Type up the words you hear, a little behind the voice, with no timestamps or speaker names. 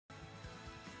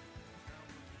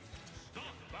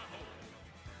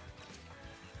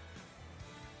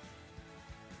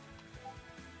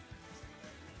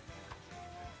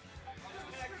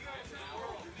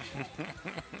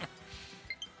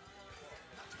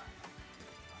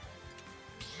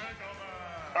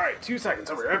All right, 2 seconds.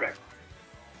 I'll be right back.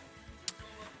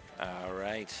 All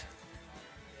right.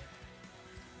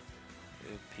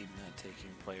 Peanut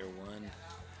taking player 1.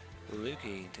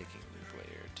 Lukey taking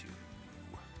player 2.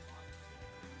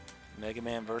 Mega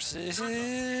Man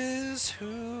versus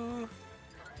who?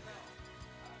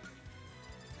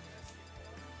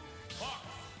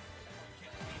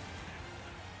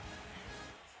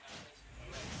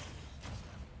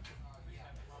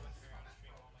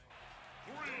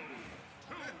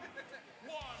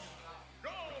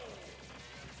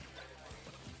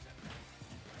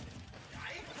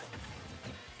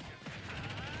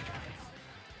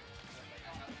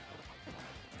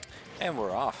 And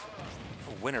we're off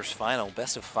for winner's final,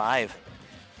 best of 5.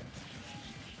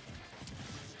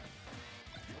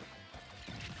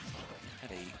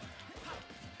 Had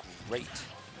a great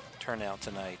turnout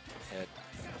tonight at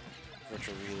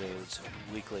Virtual Reload's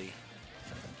weekly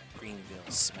Greenville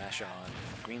Smash On,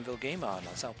 Greenville Game On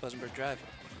South Pleasantburg Drive.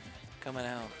 Coming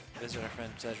out, visit our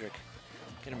friend Cedric,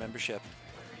 get a membership,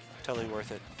 totally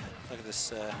worth it. Look at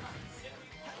this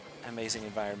amazing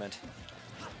environment.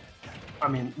 I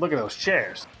mean, look at those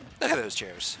chairs. Look at those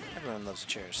chairs. Everyone loves the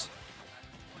chairs.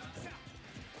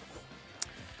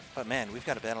 But man, we've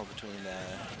got a battle between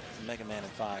Mega Man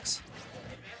and Fox.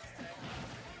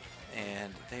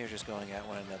 And they are just going at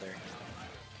one another.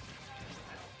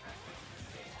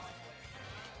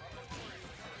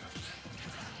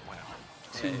 Wow.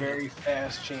 Two very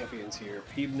fast champions here.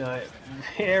 Peanut,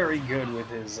 very good with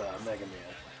his Mega Man.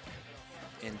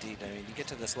 Indeed. I mean, you get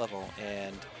to this level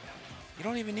and you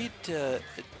don't even need to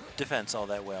defense all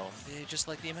that well. Just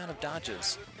like the amount of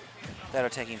dodges that are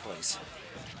taking place.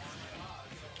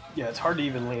 Yeah, it's hard to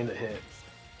even land a hit.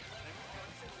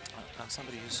 On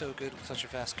somebody who's so good with such a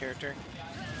fast character.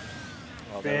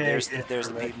 Well, there's the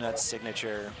Peanut's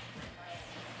signature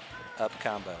up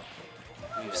combo.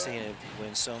 We've seen it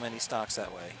win so many stocks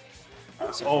that way.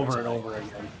 So over and over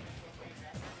again.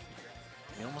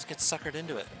 You almost get suckered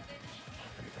into it.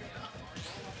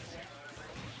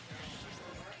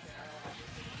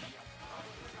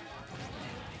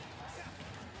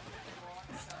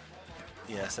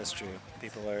 Yes, that's true.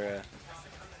 People are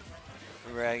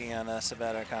ragging on us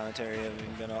about our commentary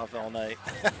having been off all night.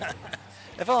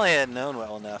 If only I had known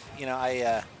well enough. You know,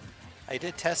 I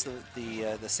did test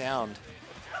the sound,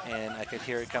 and I could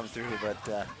hear it come through,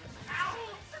 but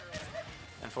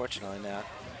unfortunately not.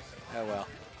 Oh well.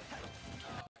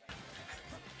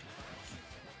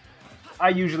 I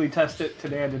usually test it.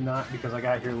 Today I did not because I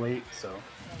got here late, so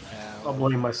I'll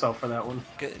blame myself for that one.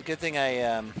 Good thing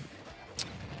I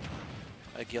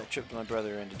guilt tripped my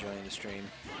brother into joining the stream.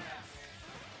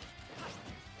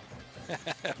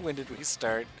 When did we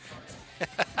start?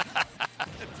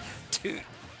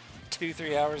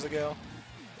 3 hours ago.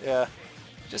 Yeah,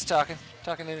 just talking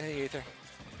into the ether.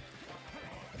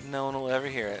 No one will ever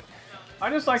hear it. I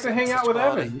just like to hang out with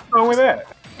quality. Evan. What's wrong with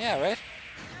that? Yeah, right?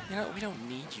 You know, we don't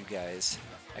need you guys.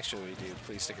 Actually, we do.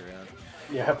 Please stick around.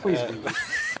 Yeah, please do.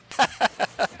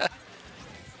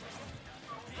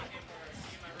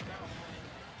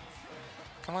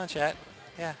 Come on, chat.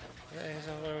 Yeah.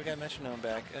 So we got metronome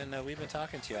back. No, we've been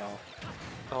talking to y'all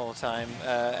the whole time.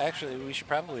 Actually, we should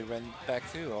probably run back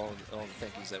through all the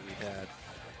thank yous that we've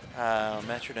had.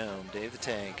 Metronome, Dave the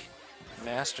Tank,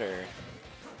 Master,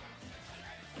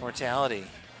 Mortality,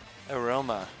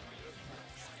 Aroma,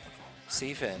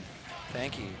 Seafin,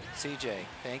 thank you. CJ,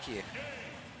 thank you.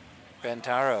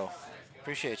 Bentaro,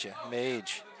 appreciate you.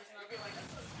 Mage,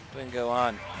 we can go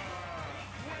on.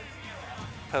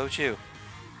 Pochu.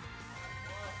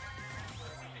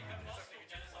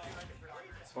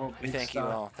 Oh, We thank you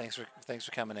all. Thanks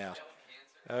for coming out.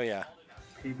 Oh yeah.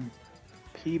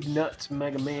 Peanut's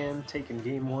Mega Man taking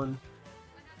game 1.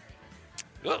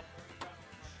 Whoa.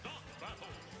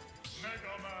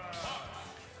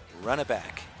 Run it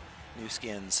back. New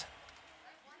skins.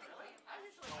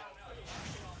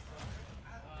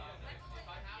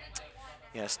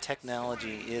 Yes,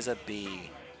 technology is a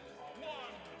B.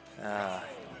 Can't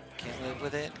live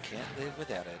with it. Can't live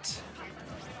without it.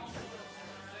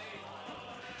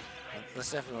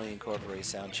 Let's definitely incorporate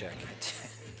sound check.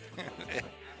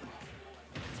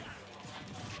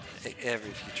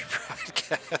 Every future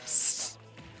broadcast.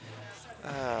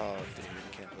 Oh, dude,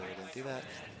 can't believe I didn't do that.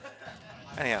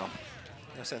 Anyhow,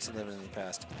 no sense in living in the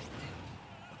past.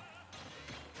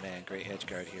 Man, great edge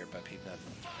guard here by Peanut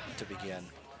to begin.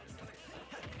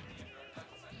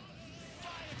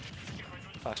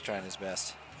 Fox trying his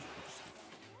best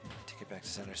to get back to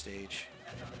center stage.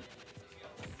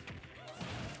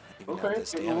 Even out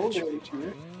this damage.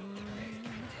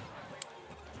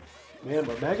 Man,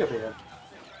 but Mega Man.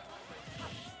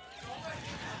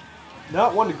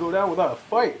 Not one to go down without a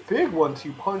fight. Big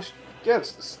 1-2 punch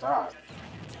gets the stock.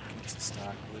 Gets the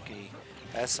stock. Luki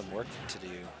has some work to do.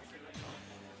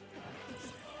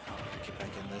 Get back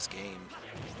in this game.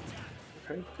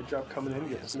 Okay, good job coming in.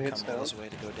 Get some hits Come all down. this way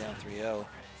to go down 3-0.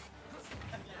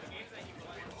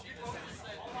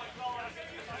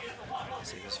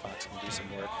 See if this Fox can do some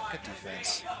work. Good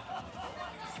defense.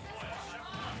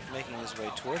 Making his way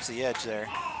towards the edge there.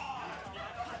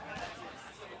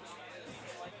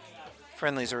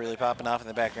 Friendlies are really popping off in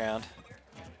the background.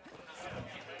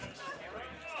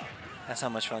 That's how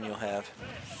much fun you'll have.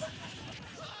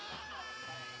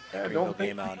 Yeah, Greenville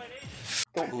game on.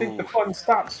 Don't think the fun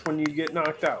stops when you get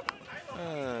knocked out.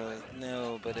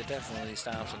 No, but it definitely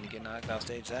stops when you get knocked off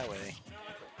stage that way.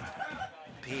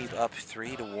 Peep up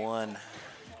 3-1.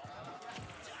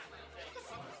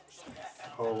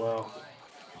 Oh, wow.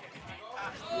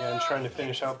 Yeah, I'm trying to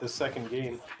finish out this second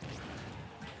game.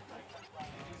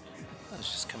 I was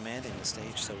just commanding the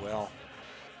stage so well.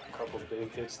 A couple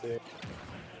big hits there.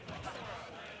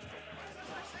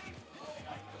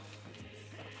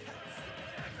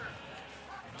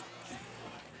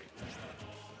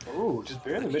 Ooh, just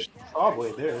barely missed the saw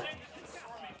blade there.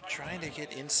 Trying to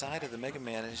get inside of the Mega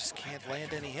Man and just can't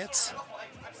land any hits.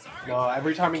 No,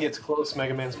 every time he gets close,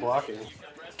 Mega Man's blocking.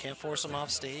 Can't force him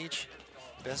off stage.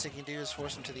 Best he can do is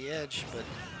force him to the edge, but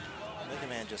Mega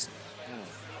Man just...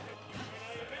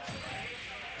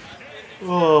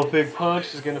 Oh, big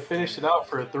punch is going to finish it out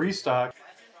for a 3-stock.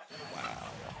 Wow.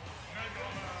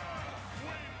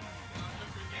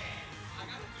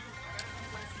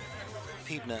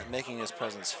 Peepnut making his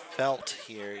presence felt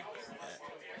here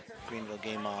at Greenville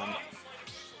Game On.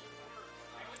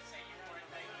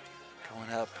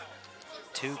 Going up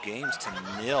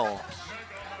 2-0.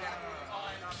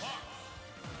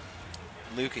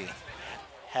 Luki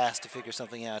has to figure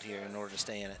something out here in order to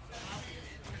stay in it.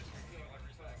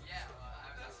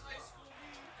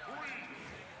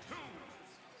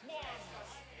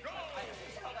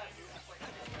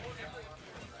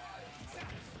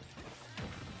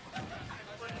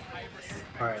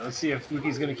 All right, let's see if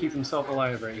Luki's going to keep himself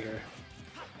alive right here.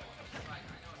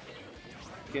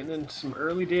 Getting into some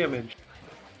early damage.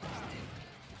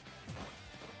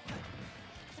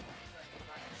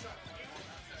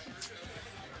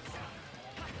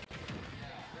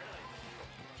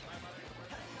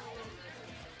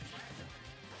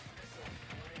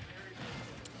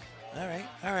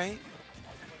 All right.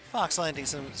 Fox landing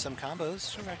some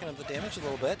combos, racking up the damage a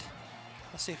little bit.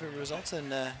 Let's see if it results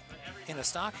in a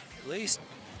stock at least.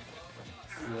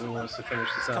 He really wants to finish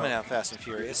this out. Coming out fast and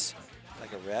furious,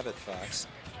 like a rabbit fox.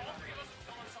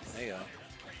 There you go.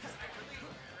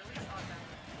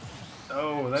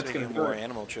 Oh, that's going to be more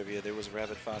animal trivia. There was a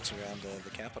rabbit fox around the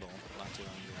Capitol not too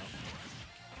long ago.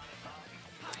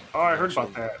 Oh, I heard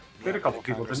about that. Hit a couple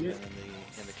people, didn't you?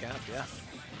 In the cap, yeah.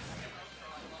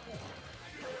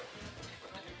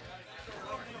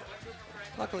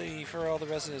 Luckily for all the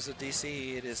residents of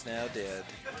DC, it is now dead.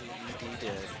 DED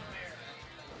dead.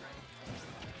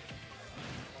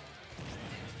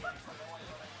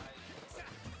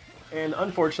 And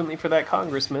unfortunately for that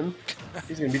congressman,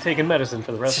 he's going to be taking medicine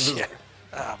for the rest of his life.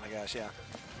 Oh my gosh, yeah.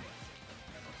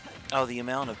 Oh, the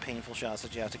amount of painful shots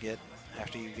that you have to get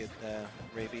after you get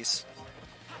rabies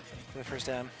for the first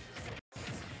time.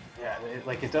 Yeah,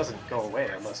 it doesn't go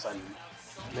away unless I'm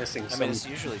missing some... I mean, it's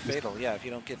usually fatal, yeah, if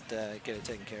you don't get it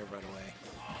taken care of right away.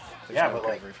 There's yeah, no but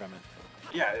recovery from it.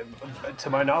 Yeah, to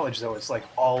my knowledge, though, it's like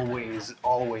always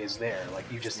there.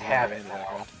 Like, you just have it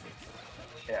now.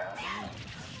 Yeah.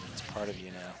 It's part of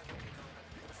you now.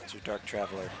 It's your Dark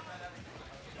Traveler.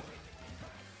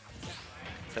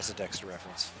 That's a Dexter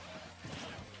reference.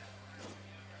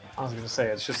 I was going to say,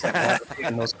 it's just like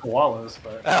in those koalas,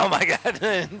 but... Oh my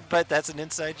god, but that's an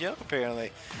inside joke,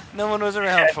 apparently. No one was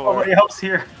around for nobody it. else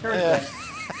here.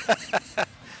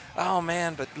 Oh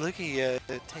man, but Luki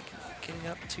getting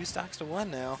up 2 stocks to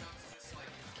 1 now.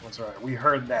 That's right, we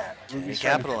heard that. Can he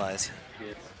capitalize?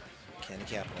 Can he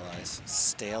capitalize?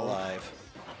 Stay alive.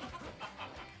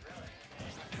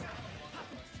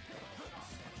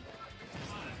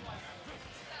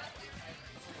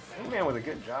 Man with a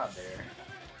good job there.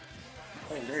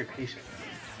 Playing very patient.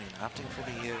 I mean, opting for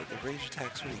the rage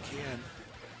attacks when he can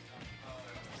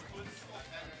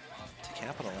to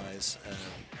capitalize.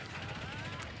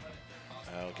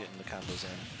 Getting the combos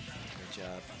in. Good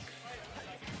job.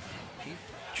 He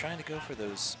trying to go for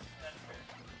those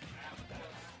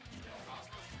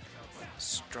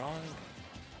strong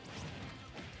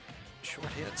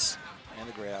short hits and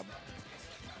a grab.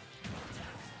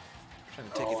 Trying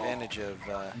to take advantage of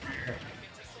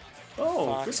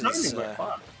Fox's good timing by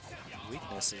Fox.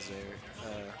 weakness is there.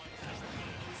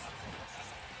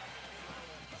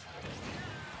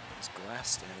 His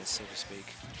glass status, so to speak.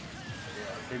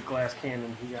 Yeah, big glass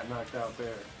cannon. He got knocked out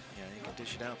there. Yeah, he can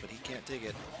dish it out, but he can't dig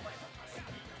it.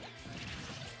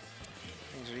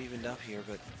 Things are evened up here,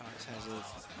 but Fox has a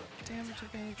damage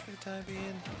advantage for the time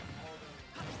being.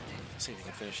 Let's see if he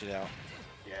can finish it out.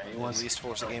 Yeah, he wants at least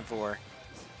force a game 4.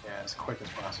 Yeah, as quick as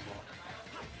possible.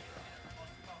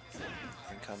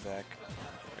 And come back.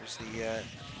 There's the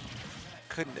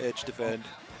couldn't edge defend.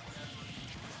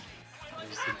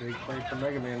 There's the big play for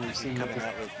Mega Man we've seen coming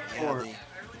out with the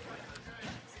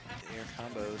air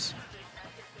combos.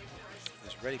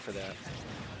 He's ready for that.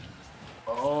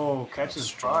 Oh, catches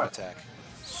strong attack.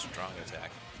 Strong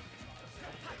attack.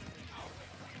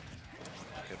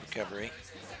 Good recovery.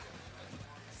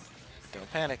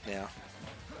 Don't panic now.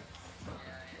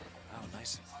 Oh,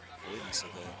 nice avoidance of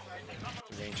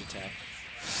the range attack.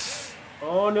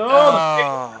 Oh no!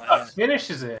 Oh,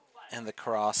 Finishes it. And the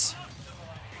cross.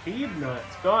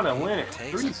 Peanut's gonna win it.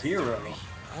 3-0.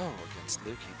 Oh, against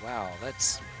Lukey. Wow,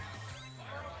 that's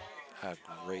a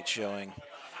great showing.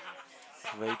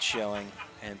 Great showing.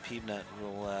 And Peanut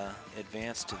will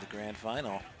advance to the grand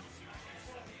final.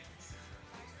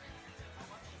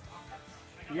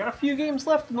 You got a few games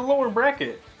left in the lower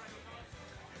bracket.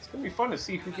 It's gonna be fun to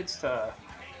see who gets to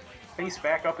face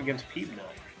back up against Peanut.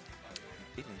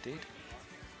 Indeed.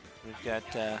 We've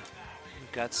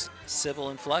got Civil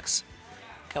and Flux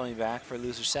coming back for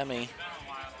loser semi.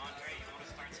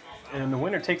 And the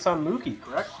winner takes on Lukey,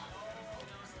 correct?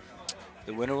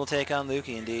 The winner will take on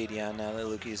Lukey, indeed. Yeah, now that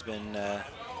Lukey's been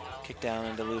kicked down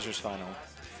into losers final,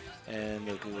 and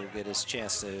Lukey will get his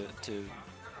chance to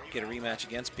get a rematch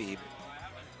against Peeb.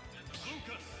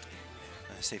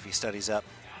 See if he studies up.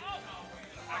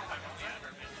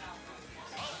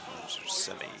 Loser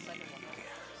semi.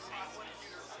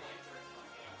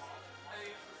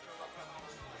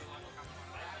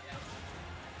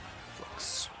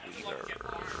 Flux Wheeler.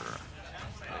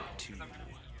 Part 2.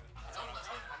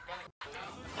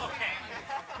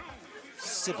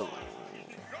 Civil.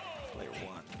 Player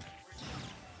 1.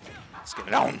 Let's get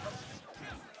it on.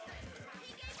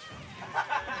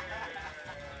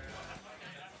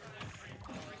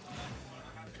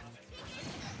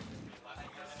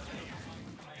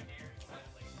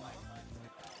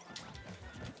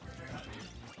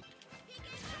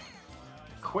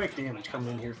 Quick damage coming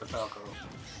in here for Falco.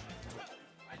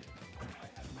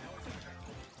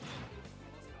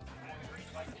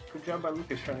 Good job by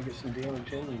Lucas trying to get some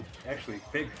damage in, and actually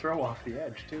big throw off the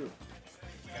edge too.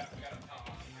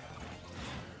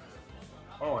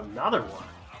 Oh, another one.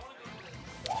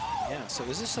 Yeah, so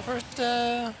is this the first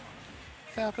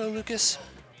Falco Lucas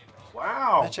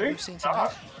Wow, matchup we've seen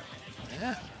tonight?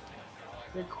 Yeah.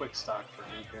 Big quick stock for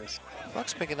Lucas.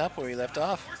 Buck's picking up where he left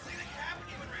off.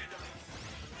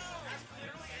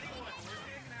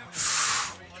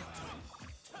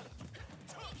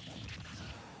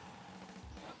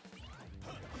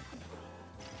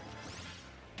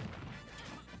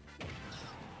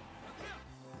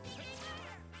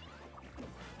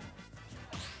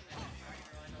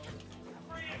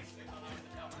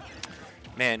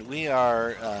 Man, we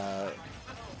are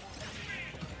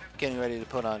getting ready to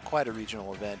put on quite a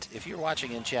regional event. If you're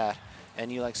watching in chat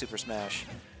and you like Super Smash,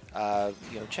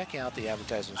 check out the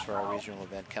advertisements for our regional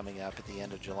event coming up at the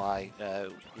end of July.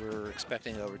 We're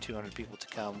expecting over 200 people to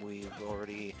come. We've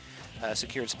already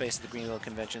secured space at the Greenville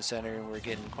Convention Center, and we're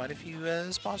getting quite a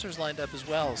few sponsors lined up as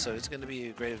well. So it's going to be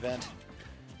a great event.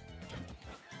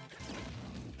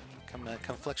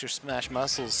 Come flex your Smash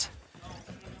muscles.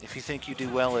 If you think you do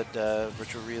well at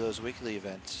Virtual Reload's weekly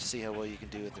event, see how well you can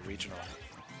do at the regional.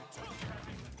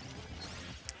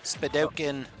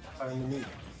 Spadokin.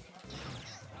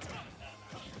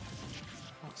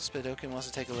 Spadokin wants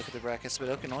to take a look at the bracket.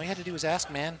 Spadokin, all you had to do was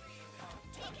ask, man.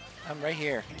 I'm right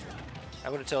here. I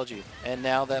would have told you. And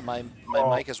now that my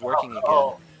mic is working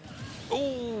again.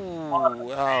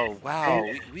 Oh, wow.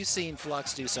 We've seen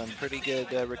Flux do some pretty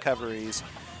good recoveries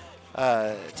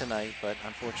tonight, but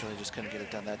unfortunately just couldn't get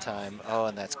it done that time. Oh,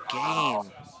 and that's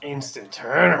game. Instant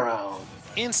turnaround.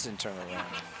 Instant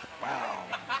turnaround. Wow.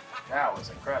 That was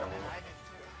incredible.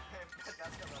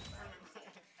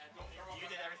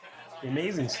 The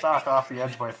amazing stock off the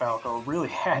edge by Falco really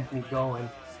had me going,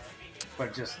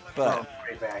 but just thrown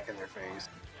right back in their face.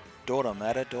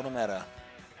 Dorameta, Dorameta.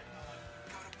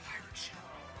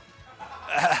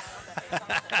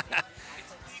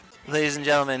 Ladies and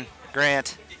gentlemen,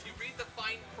 Grant.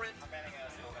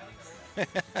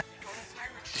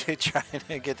 Trying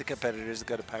to get the competitors to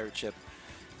go to Pirate Ship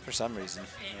for some reason.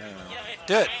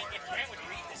 Do it.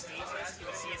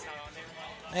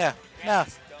 Yeah. No.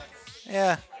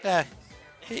 Yeah. Yeah.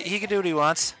 He can do what he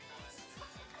wants.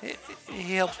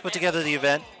 He helps put together the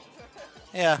event.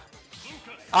 Yeah.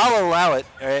 I'll allow it.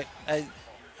 All right.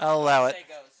 I'll allow it.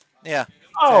 Yeah.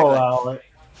 I'll Exactly. allow it.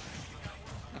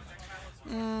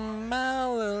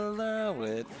 I'll allow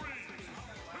it.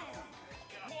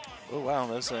 Oh wow,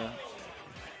 those.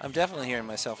 I'm definitely hearing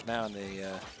myself now in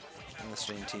the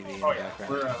stream TV in the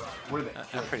background. We're there.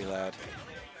 I'm pretty loud.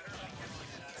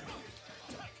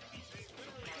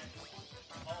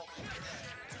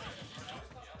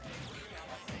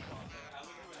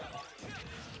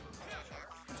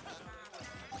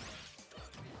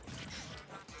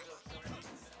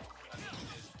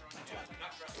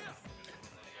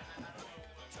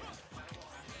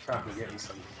 Probably getting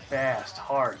some fast,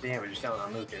 hard damage down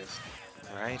on Lucas.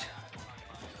 Right.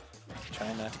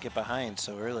 Trying not to get behind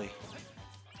so early.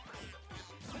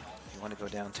 You want to go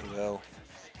down 2-0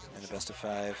 in the best of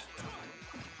 5.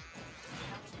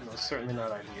 No, certainly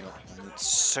not ideal. And it's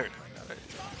certainly not ideal.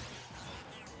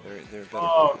 They're better.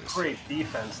 Oh, great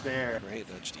defense there. Great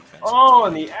edge defense. Oh,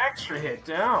 and the extra hit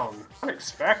down.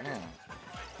 Unexpected.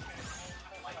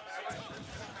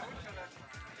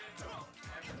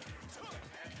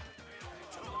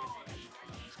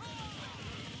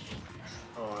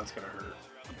 Oh, that's gonna hurt.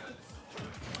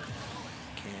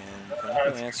 Can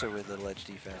Falco answer with the ledge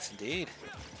defense? Indeed.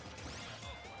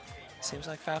 Seems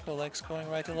like Falco likes going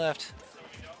right to left.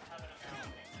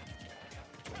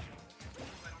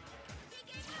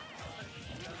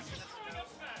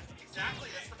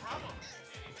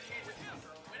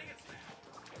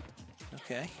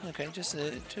 Okay, just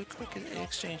a quick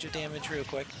exchange of damage real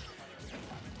quick.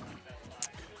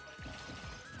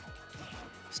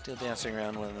 Still dancing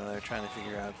around one another, trying to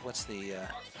figure out what's the end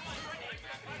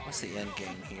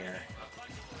game here.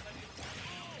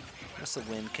 What's the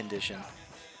win condition?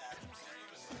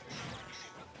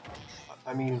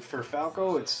 I mean, for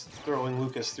Falco, it's throwing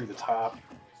Lucas through the top.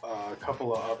 A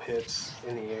couple of up hits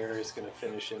in the air is going to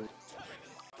finish him.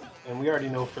 And we already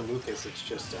know for Lucas, it's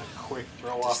just a quick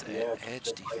throw off the edge.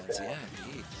 Edge defense, yeah,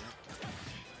 indeed.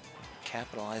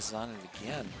 Capitalizes on it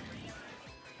again.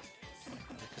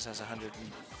 Lucas has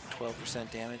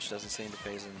 112% damage, doesn't seem to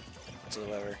phase him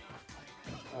whatsoever.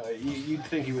 You'd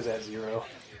think he was at 0.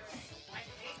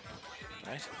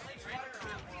 Right?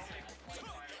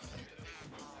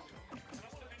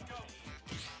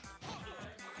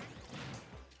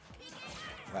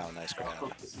 Wow, nice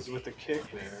grab. This is with the kick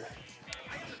there.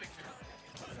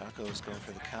 Falco is going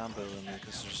for the combo, and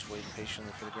Lucas is just waiting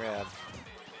patiently for the grab.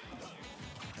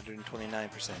 129%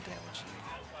 damage.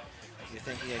 You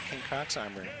think he had King Croc's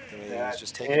armor, the way he was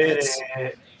just taking hits?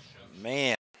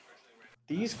 Man.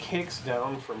 These kicks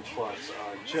down from Flux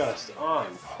are just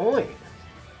on point.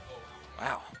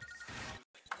 Wow.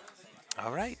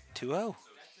 All right, 2-0.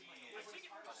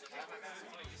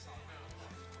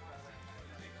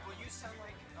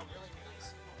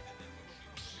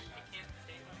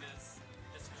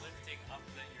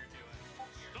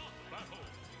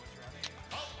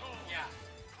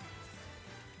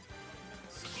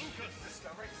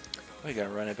 We gotta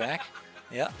run it back.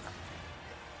 Yep.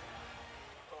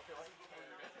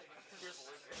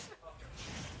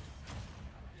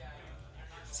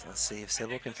 So let's see if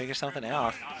Sybil can figure something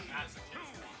out.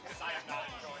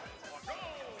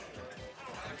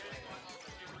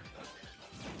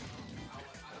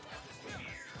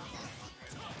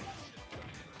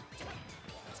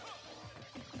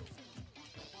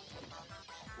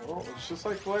 Well, it's just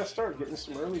like the last start, getting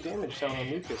some early damage down on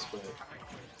Lucas, but...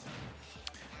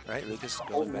 Right, Lucas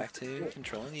going back to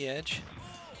controlling the edge.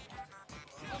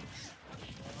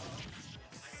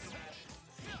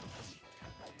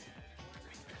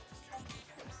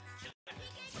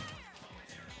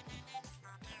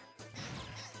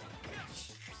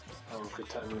 Oh, good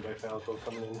timing by Falco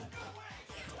coming in.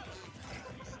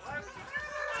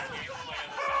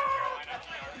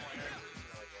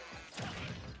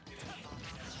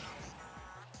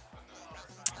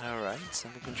 All right,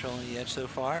 simple controlling the edge so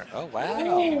far. Oh, wow.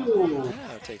 Ooh.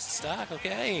 Yeah, takes the stock.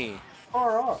 Okay.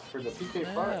 Far off for the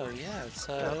PK5. Oh, yeah. It's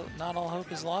not all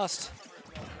hope is lost.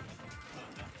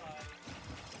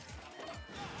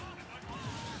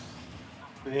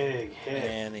 Big hit.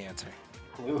 And the answer.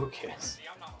 Lucas.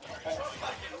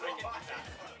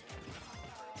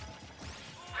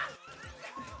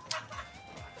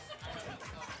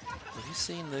 Have you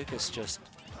seen Lucas just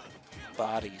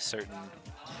body certain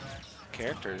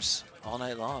characters all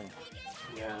night long?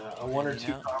 Yeah, a 1 or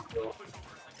 2 combo.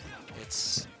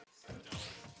 It's...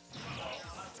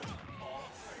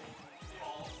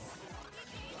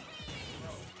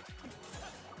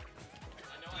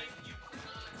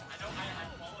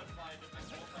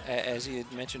 as you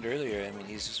had mentioned earlier, I mean,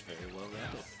 he's just very well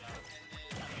rounded.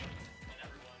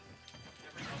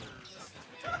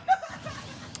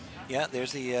 Yeah,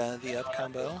 there's the up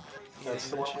combo. That's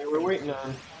the one we were waiting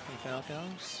on. From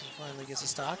Falcons finally gets a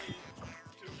stock.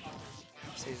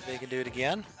 See if they can do it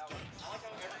again.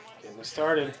 Getting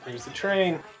started. Here's the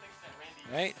train.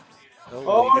 Right.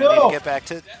 Oh, you're gonna need to get back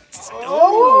to.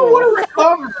 Oh, what a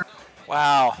recover!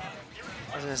 Wow.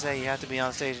 I was gonna say you have to be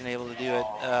on stage and able to do it.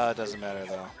 It doesn't matter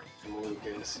though.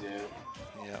 Lucas, yeah.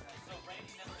 Yep.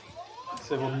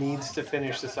 Sybil needs to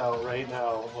finish this out right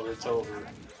now, or it's over.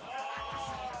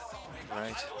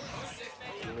 Right.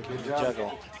 Doing a good job.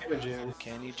 Juggle. Imaging.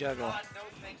 Can you juggle?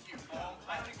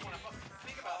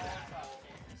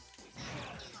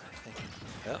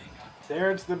 Yep.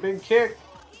 There's the big kick.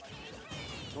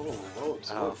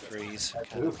 Oh, freeze.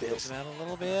 Kind of takes him out a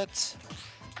little bit.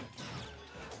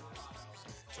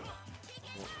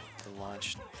 The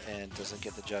launch and doesn't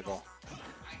get the juggle.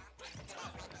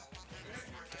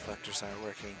 Deflectors aren't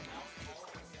working.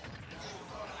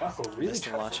 Falco really Missed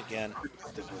the launch again.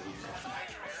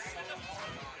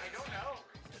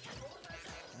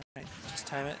 Alright, just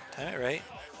time it right.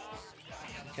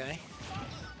 Okay.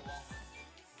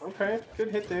 Okay, good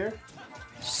hit there.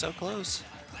 So close.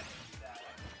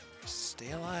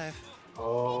 Stay alive.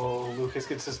 Oh, Lucas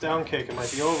gets this down kick. It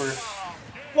might be over.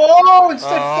 Whoa!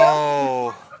 Instead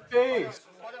Oh! Face.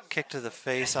 Kick to the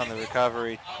face on the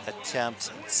recovery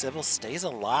attempt. Sybil stays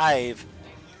alive.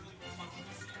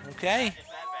 Okay.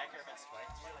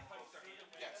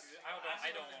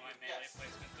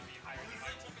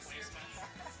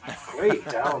 Great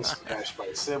down smash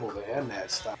by Sybil to end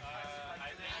that stop.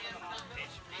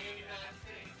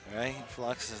 Right,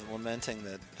 Flux is lamenting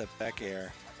the back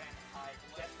air.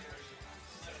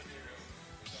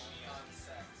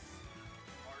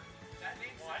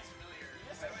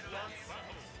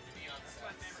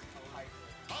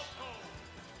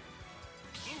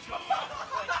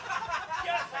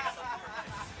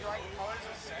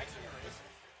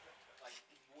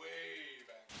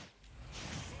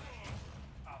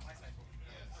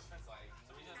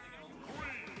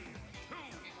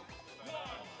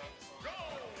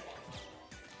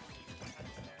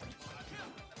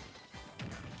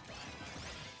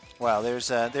 Wow, there's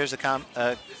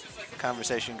a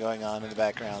conversation going on in the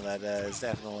background that is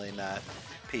definitely not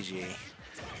PG.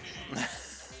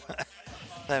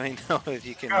 Let me know if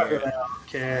you can hear it. Cut it out,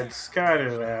 kids. Cut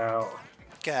it out.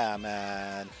 Come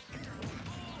on.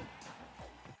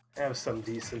 Have some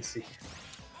decency.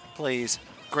 Please.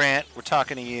 Grant, we're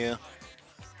talking to you.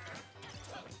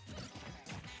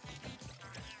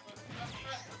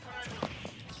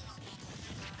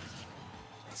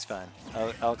 It's fine.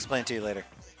 I'll explain to you later.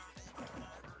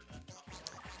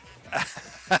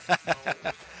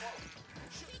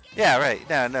 Yeah, right.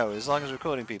 No. As long as we're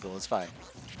quoting people, it's fine.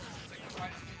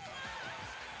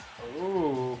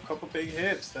 Ooh, a couple big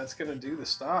hits. That's gonna do the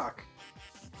stock.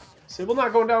 Sybil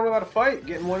not going down without a fight,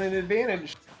 getting one in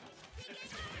advantage.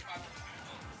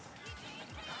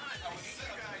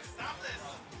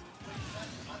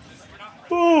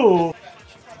 Ooh,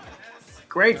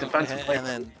 great defensive play. And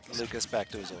then Lucas back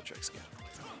to his old tricks again.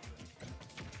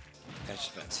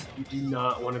 Catch defense. You do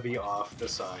not want to be off the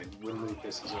side when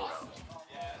Lucas is around.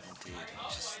 Indeed.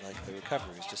 Just like the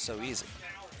recovery is just so easy.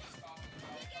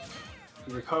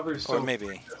 He recovers Or so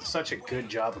maybe. Such a good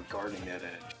job of guarding that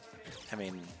edge. I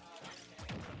mean,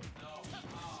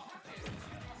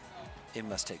 it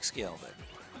must take skill, but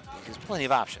there's plenty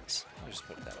of options. I'll just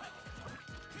put it that way.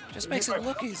 Just makes it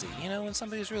look easy. You know, when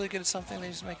somebody's really good at something, they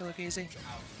just make it look easy.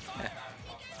 Yeah.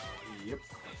 Yep.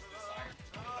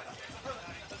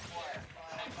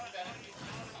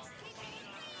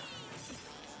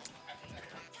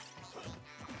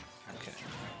 Okay.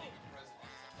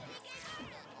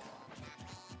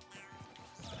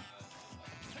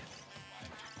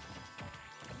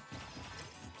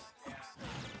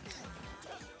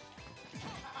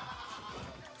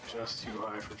 Just too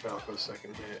high for Falco's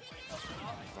second hit.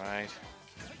 Right.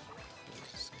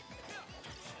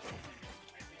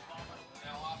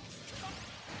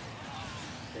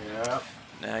 Yeah.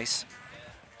 Nice.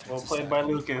 Well played by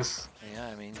Lucas. Yeah,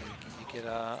 I mean, you get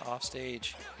off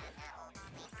stage.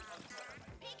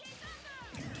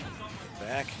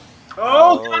 Back.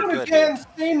 Oh, got him good again! hit.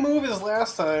 Same move as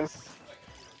last time.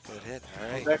 Good hit. All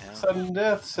right. Back to Now, sudden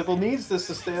death. Sybil needs this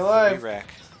to stay the alive. re-rack.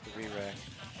 The re-rack.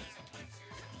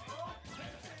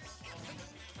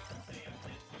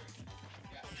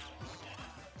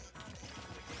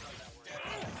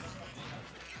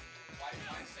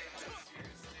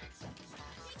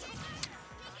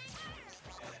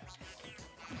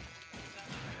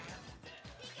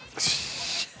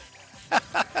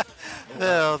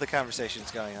 No, the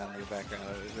conversation's going on in the background.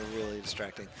 They're really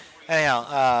distracting.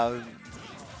 Anyhow,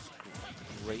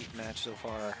 great match so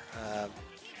far.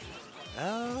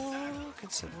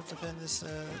 Consider defend this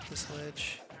this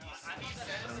ledge.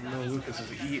 I don't know, Lucas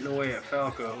is eating away at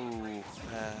Falco. Ooh, he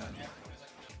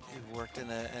worked in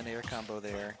an air combo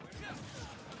there.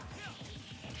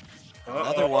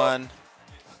 Another one.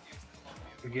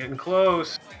 We're getting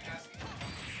close.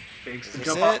 Takes the Is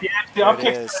jump this off it? the up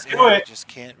kick. There it is. Do Yeah, it. just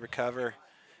can't recover.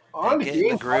 On the Get in the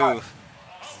game groove.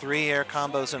 3 air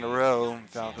combos in a row.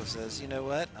 Falco says, you know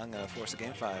what? I'm going to force a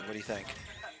game 5. What do you think?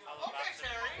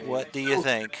 What do you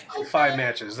think? 5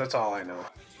 matches, that's all I know.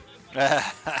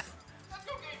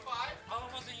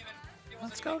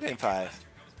 Let's go game 5.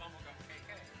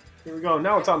 Here we go,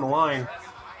 now it's on the line.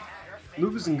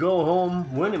 Lucas can go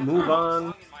home, win and move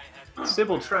on.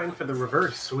 Sybil trying for the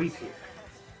reverse sweep here.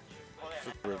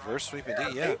 Reverse sweep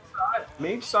indeed, yeah.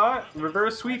 Mage saw it.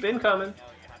 Reverse sweep incoming.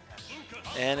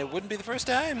 And it wouldn't be the first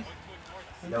time.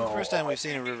 No. The first time we've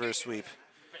seen a reverse sweep.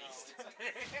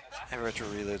 Have Retro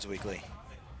Reloads weekly.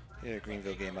 Yeah,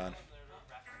 Greenville game on.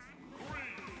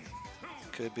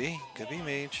 Could be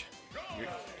Mage.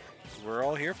 We're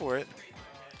all here for it.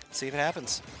 Let's see if it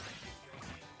happens.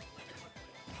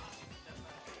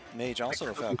 Mage also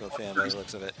a Falco fan by the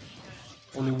looks of it.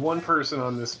 Only one person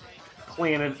on this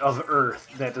planet of Earth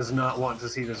that does not want to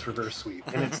see this reverse sweep,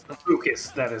 and it's Lucas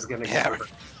that is going to get it.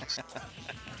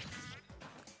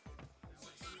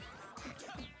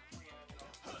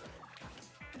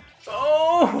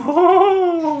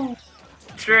 Oh!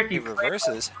 Tricky. He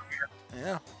reverses.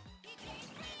 Yeah.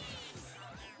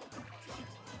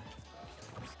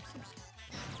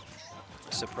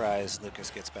 Surprise, Lucas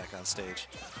gets back on stage.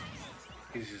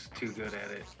 He's just too good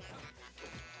at it.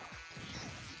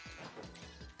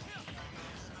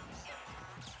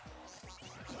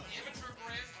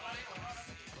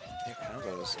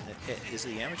 Combos. Is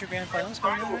the amateur grand finals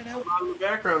going on right now? On in the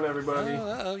background, everybody.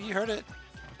 Oh, you heard it.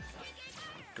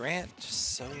 Grant,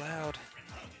 just so loud.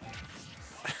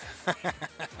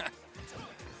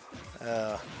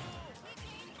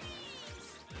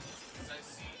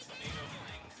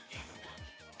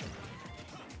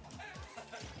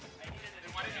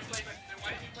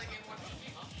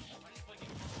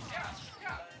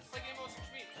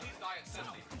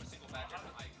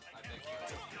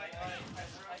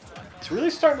 It's really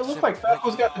starting to look like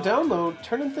Falco's got the download,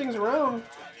 turning things around.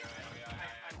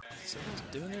 Someone's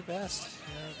doing their best.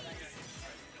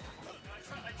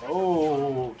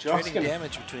 Oh, just trading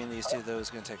damage between these two, though, is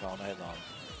going to take all night long.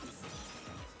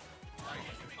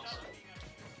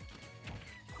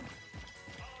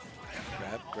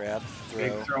 Grab, throw.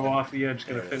 Big throw off the edge,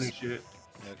 going to finish it.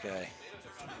 Okay.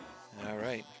 All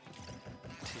right.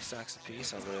 2 stocks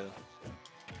apiece, although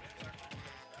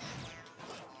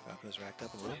Falco's racked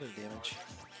up a little bit of damage.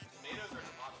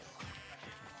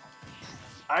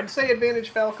 I'd say advantage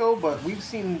Falco, but we've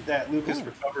seen that Lucas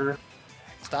recover.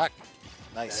 Stock.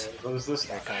 Nice. What is this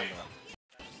combo?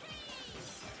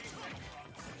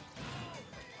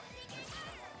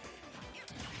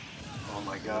 Oh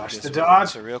my gosh, the dodge.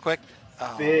 So real quick.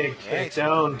 Oh, big kick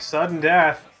down, sudden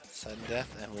death. Sudden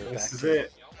death, and we're this back is to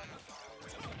it.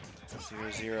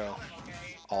 0-0.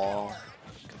 All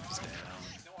comes down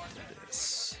to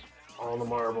this. All the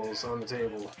marbles on the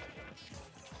table.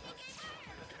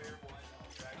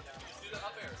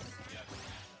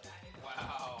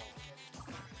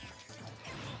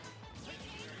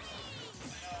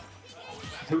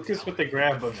 Lucas with the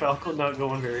grab, but Falco not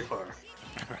going very far.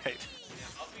 Right.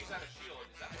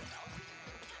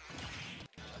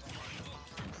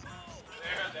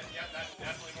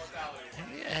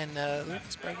 And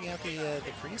Lucas breaking out the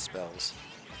freeze spells.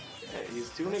 Yeah, he's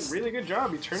doing a really good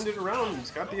job. He turned it around.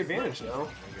 He's got the advantage now. There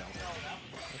we go.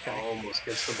 Okay. Almost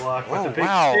gets the block, but Oh, the big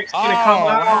wow. stick's gonna come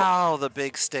out. Wow, the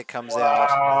big stick comes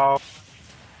out.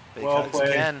 Big Well hugs played.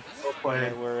 again. Well played.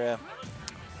 Okay, we're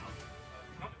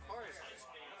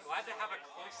Glad to have a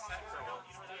close set for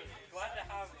once. Glad to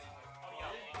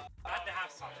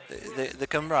have something. the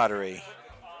camaraderie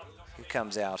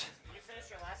comes out.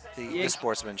 The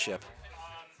sportsmanship.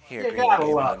 Here, You Greenville gotta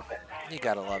game love on. it. You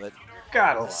gotta love it.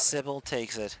 Gotta love it. Sybil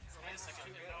takes it.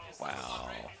 Wow.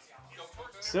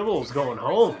 Sybil's going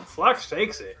home. Flux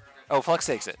takes it. Oh, Flux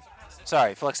takes it.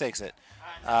 Sorry, Flux takes it.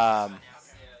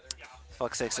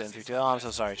 Flux takes it in 3-2. Oh, I'm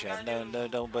so sorry, Chad. No,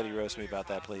 don't buddy roast me about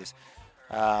that, please.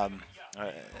 I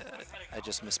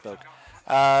just misspoke.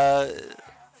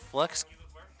 Flux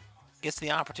gets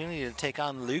the opportunity to take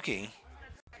on Lukey.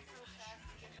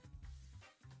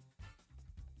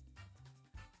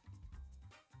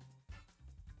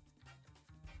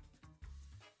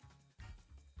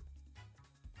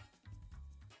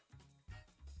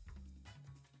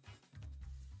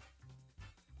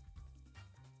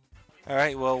 All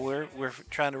right, well, we're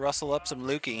trying to rustle up some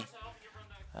Lukey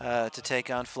to take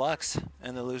on Flux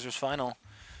in the losers final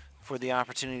for the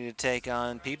opportunity to take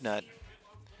on Peepnut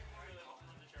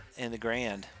in the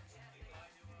grand.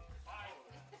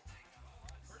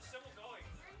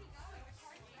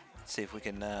 See if we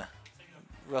can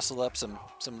rustle up some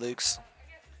Lukes.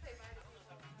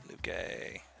 Luke,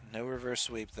 no reverse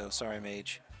sweep though. Sorry,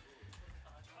 Mage.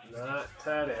 Not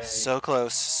today. So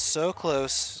close, so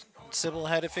close. Sybil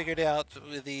had it figured out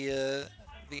with the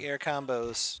air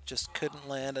combos. Just couldn't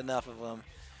land enough of them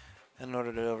in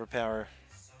order to overpower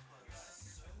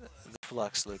the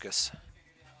Flux, Lucas.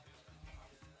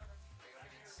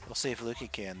 We'll see if Lukey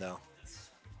can, though.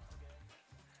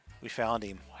 We found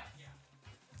him.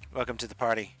 Welcome to the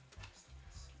party.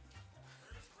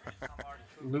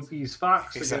 Lukey's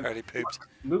Fox. He's already pooped.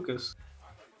 Lucas.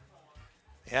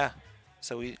 Yeah.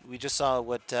 So we just saw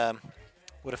what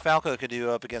a Falco could do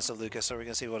up against a Lucas. So we're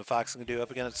gonna see what a Fox can do up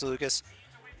against a Lucas.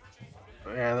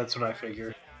 Yeah, that's what I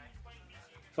figured.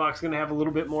 Fox gonna have a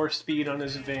little bit more speed on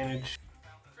his advantage.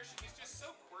 He's just so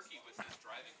quirky with his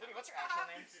driving. What's your actual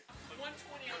name?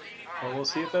 120 on 80. Well, we'll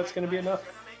see if that's gonna be enough.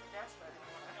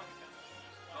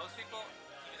 Most people,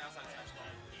 even outside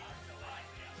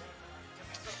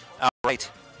All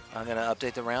right. I'm gonna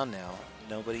update the round now.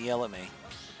 Nobody yell at me.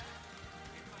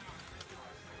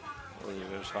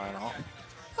 Losers final.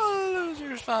 Oh,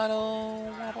 losers final.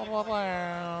 Wah, wah, wah,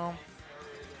 wah.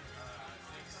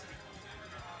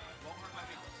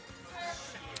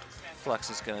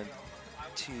 Flux is going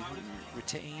to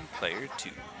retain player 2.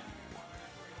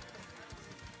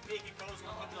 Lucky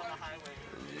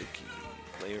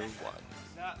player 1.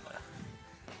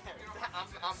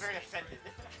 I'm very offended.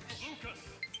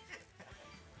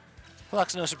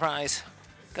 Flux, no surprise.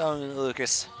 Going to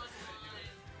Lucas.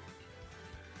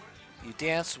 You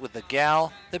danced with the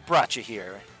gal that brought you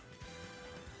here.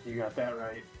 You got that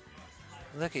right.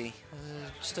 Lucky,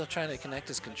 still trying to connect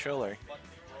his controller.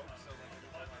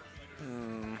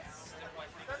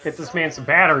 Hit this man some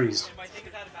batteries.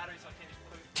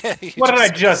 You What did I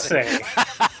just say?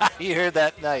 You heard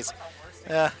that? Nice.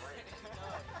 What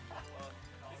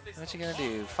you gonna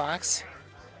do, Fox?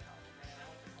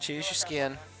 Choose your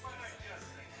skin.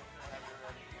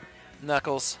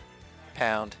 Knuckles.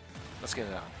 Pound. Let's get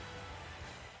it on.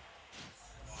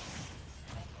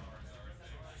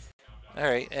 All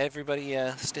right, everybody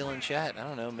still in chat. I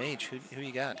don't know, Mage, who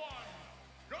you got?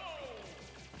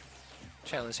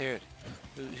 Chat, let's hear it.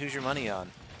 Who's your money on,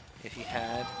 if you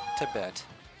had to bet?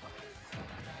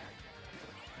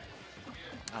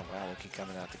 Oh wow, Lucky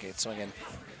coming out the gate swinging.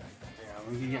 Yeah,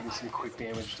 we can get me some quick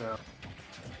damage now.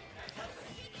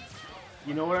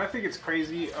 You know what? I think it's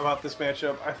crazy about this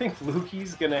matchup. I think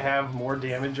Lukey's gonna have more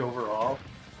damage overall,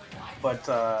 but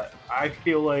I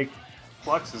feel like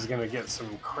Flux is gonna get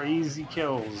some crazy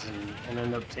kills and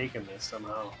end up taking this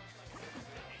somehow.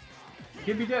 You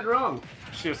could be dead wrong.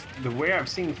 It's just the way I've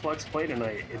seen Flux play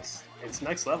tonight. It's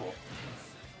next level.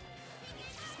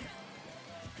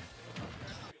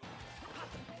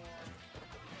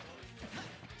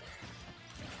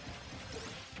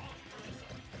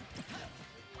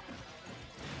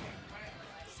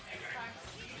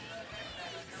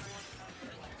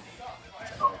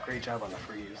 Oh, great job on the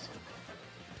freeze.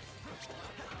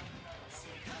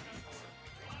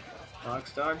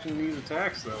 Fox dodging these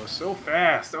attacks though, so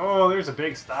fast. Oh, there's a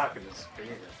big stock in this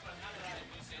spear.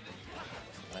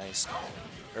 Nice.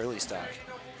 Early stock.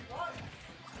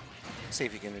 See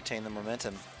if you can retain the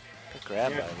momentum. Good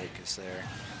grab by Lucas there.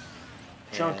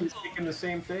 Chunky's thinking the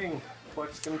same thing.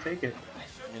 Flux gonna take it.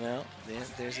 You know,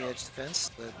 there's the edge defense.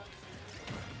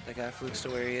 That got Flux to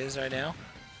where he is right now.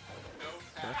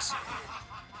 Flux.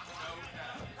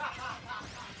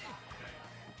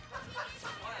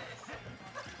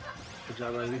 Good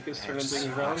job by Lucas turning things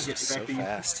around, getting so back to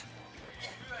fast.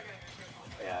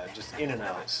 Yeah, just in and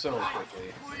out so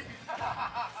quickly.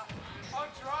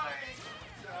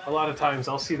 A lot of times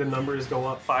I'll see the numbers go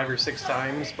up 5 or 6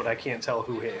 times, but I can't tell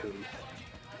who hit who.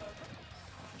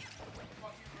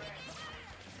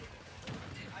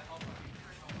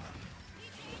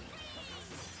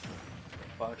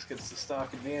 Fox gets the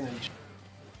stock advantage.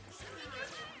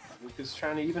 Lucas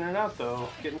trying to even it out though,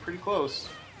 getting pretty close.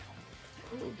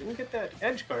 Ooh, didn't get that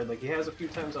edge guard like he has a few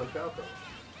times on Falco.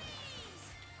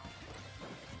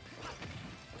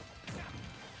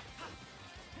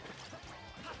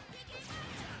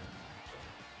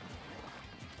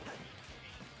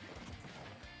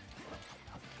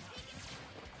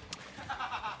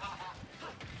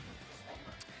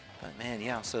 But man,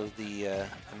 yeah, so the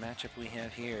matchup we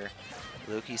have here,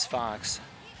 Loki's Fox,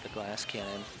 the glass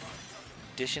cannon,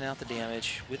 dishing out the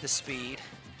damage with the speed.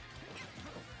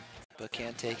 but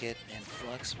can't take it. And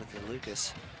Flux with the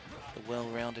Lucas, the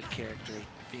well-rounded character,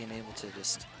 being able to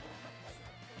just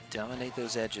dominate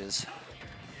those edges.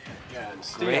 Yeah, and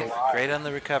stay alive. Great on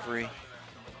the recovery,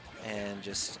 and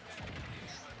just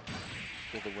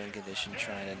with the win condition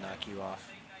trying to knock you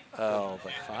off. Oh,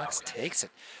 but Fox takes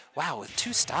it. Wow, with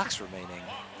 2 stocks remaining.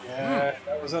 Yeah,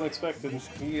 that was unexpected.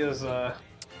 He is that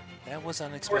was forced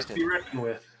unexpected. to be reckoned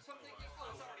with.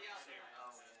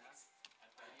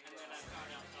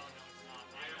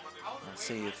 Let's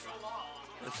see if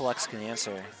Flux can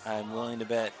answer. I'm willing to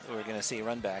bet we're going to see a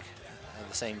run back of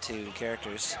the same 2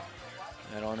 characters.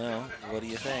 I don't know. What do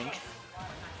you think?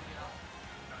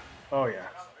 Oh yeah.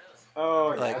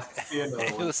 Oh yeah. Like,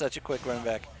 It it was such a quick run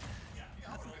back.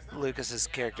 Lucas's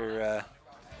character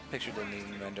picture didn't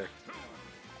even render.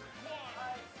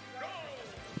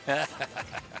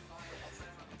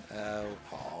 Oh,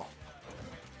 Paul.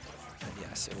 And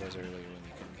yes, it was earlier when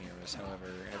you couldn't hear us. However,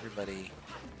 everybody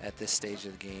at this stage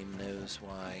of the game knows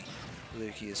why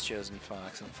Lukey has chosen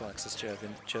Fox and Fox has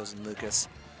chosen Lucas.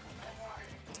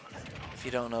 If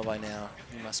you don't know by now,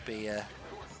 you must be a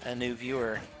new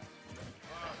viewer.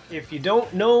 If you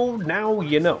don't know, now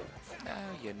you know. Now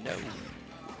you know.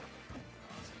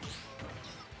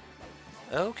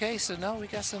 Okay, so now we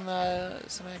got some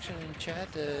action in chat.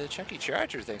 Chunky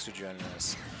Charger, thanks for joining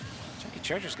us. Chunky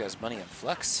Charger's got his money on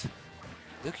Flux.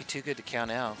 Lukey too good to count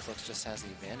out. Flux just has the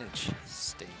advantage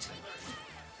state.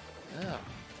 Oh, well,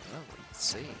 let's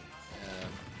see.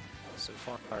 So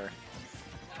far, I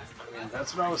mean,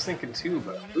 that's what I was thinking too,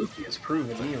 but Lukey has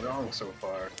proven me wrong so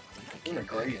far. Doing a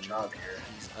great job here.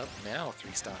 He's up now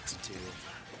 3 stocks to 2 in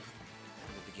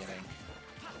the beginning.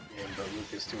 Yeah, but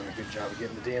Lucas doing a good job of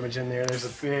getting the damage in there. There's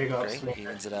a big up Great, smash.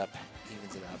 evens it up.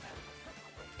 Evens it up.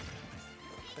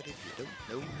 But if you don't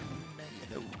know, now you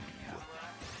know.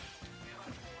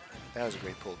 That was a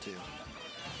great pull too.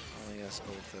 Only us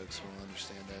old folks will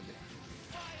understand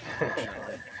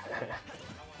that.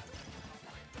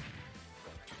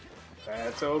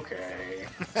 That's okay.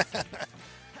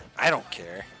 I don't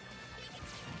care.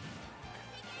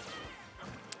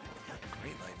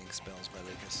 Great lightning spells by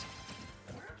Lucas.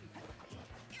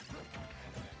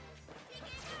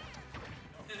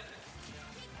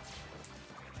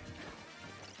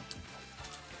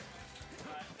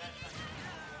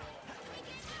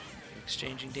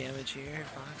 Exchanging damage here.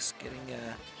 Fox getting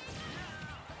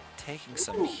taking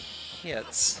some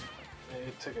hits.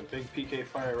 It took a big PK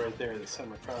fire right there that sent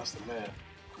him across the map.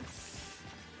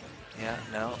 Yeah,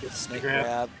 no, snake grab.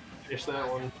 grab Finish that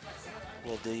one.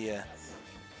 will do ya.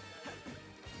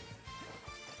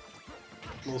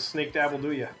 Little snake dab will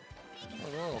do ya. A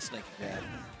little snake grab.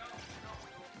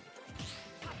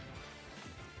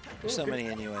 There's so many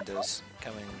innuendos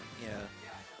coming,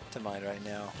 to mind right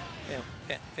now.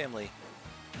 Family.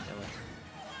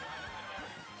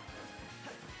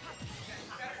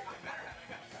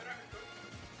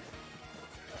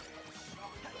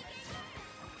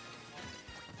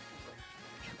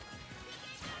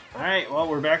 Alright, well,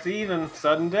 we're back to even.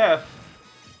 Sudden death.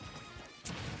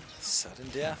 Sudden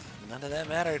death. None of that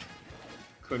mattered.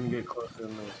 Couldn't get closer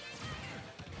than this.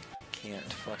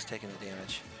 Can't. Flux taking the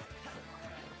damage.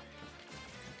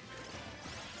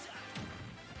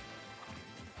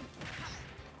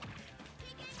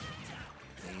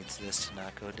 Needs this to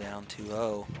not go down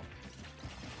 2-0.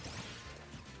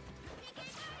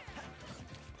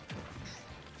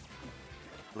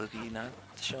 Lukey not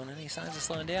showing any signs of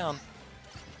slowing down.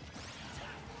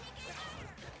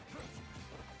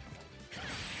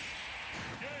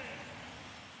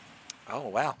 Oh,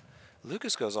 wow.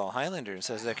 Lucas goes all Highlander and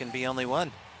says there can be only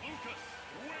one.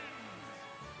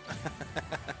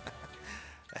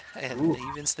 And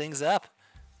evens things up.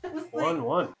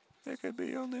 1-1. There could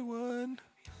be only one.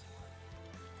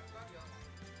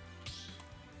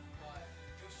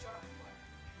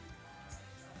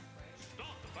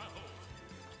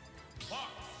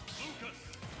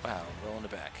 Wow, rolling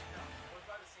it back.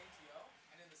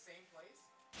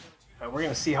 We're going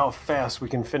to see how fast we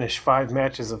can finish 5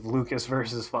 matches of Lucas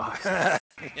versus Fox. Yeah,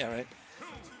 right.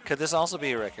 Could this also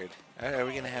be a record? Are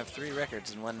we going to have 3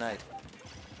 records in one night?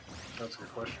 That's a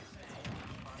good question.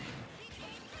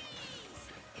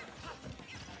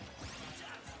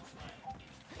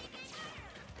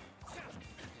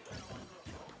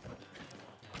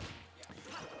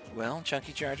 Well,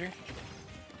 Chunky Charger.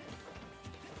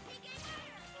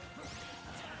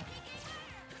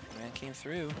 Man came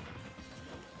through.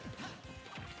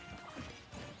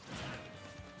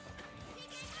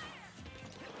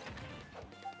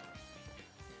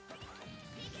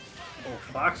 Oh,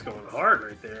 Fox going hard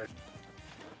right there.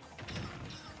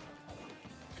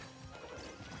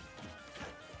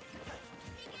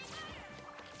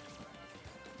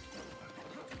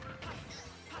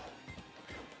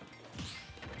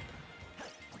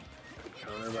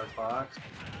 Fox.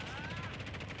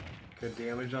 Good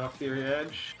damage off the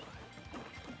edge.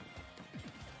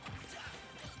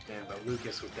 Man, but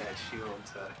Lucas with that shield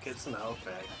gets some health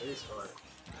back. Very smart.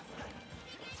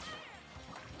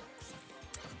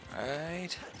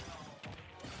 Alright.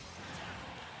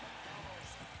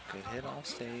 Good hit off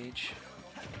stage.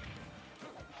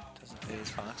 Doesn't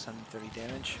phase Fox, 130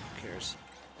 damage. Who cares?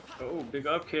 Oh, big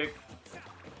up kick.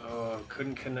 Oh,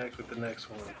 couldn't connect with the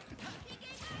next one.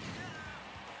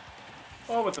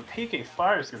 Oh, but the PK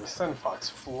Fire is going to send Fox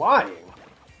flying.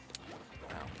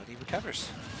 Wow, but he recovers.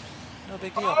 No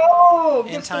big deal. Oh,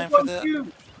 in time for the...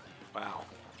 Two. Wow.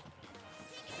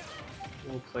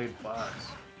 Well played, Fox.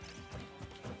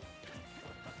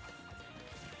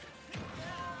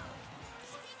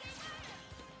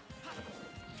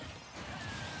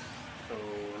 Oh,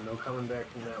 no coming back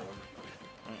from that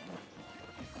one.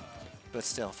 But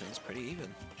still, things pretty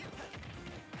even.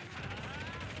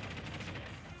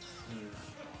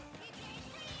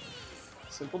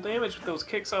 Simple damage with those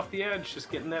kicks off the edge,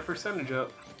 just getting that percentage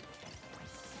up.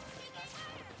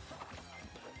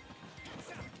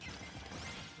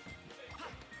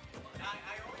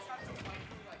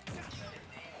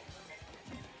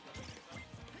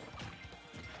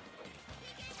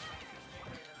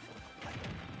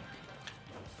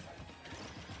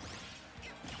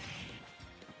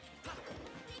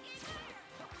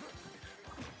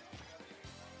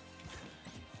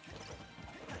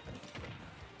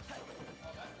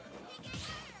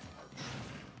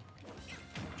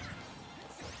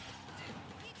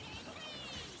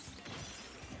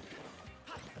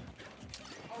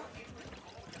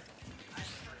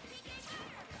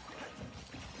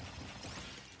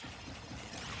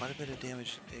 Quite a bit of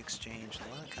damage exchange,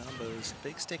 a lot of combos.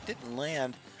 Big stick didn't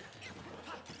land.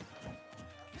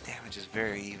 Damage is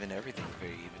very even, everything's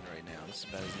very even right now. This is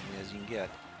about as even as you can get.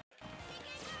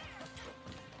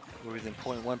 We're within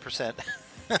 0.1%.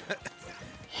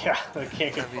 Yeah, I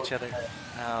can't get of each other.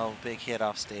 Oh, big hit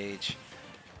off stage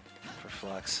for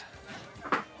Flux.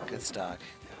 Good stock.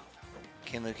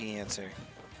 Can Luki answer?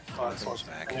 Fox wants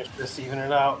back. to finish this, even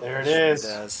it out. There it Sure is.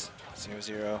 Does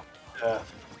 0-0.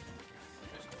 Death.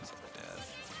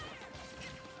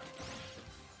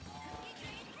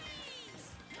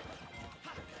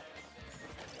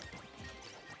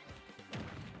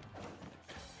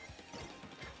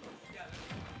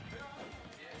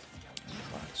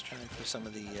 Trying for some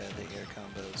of the air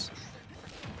combos.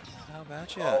 How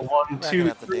about you? Oh, 1, 2,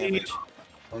 3.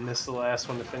 I missed the last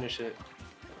one to finish it.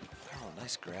 Oh,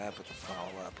 nice grab with the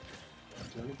follow-up.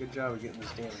 Doing a good job of getting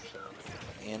this damage down.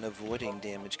 And avoiding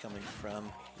damage coming from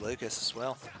Lucas as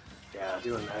well. Yeah,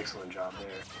 doing an excellent job there.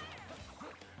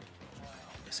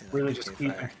 Missing that Really PK just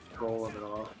keeping fire. control of it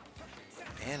all.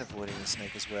 And avoiding the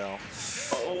snake as well.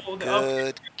 Oh,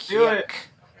 good do it. kick.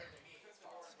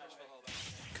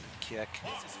 Good kick.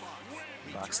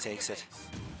 Fox takes it.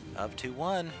 Up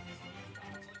 2-1.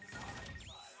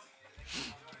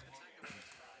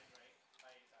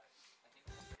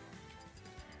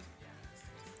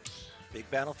 Big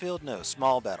battlefield? No,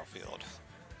 small battlefield.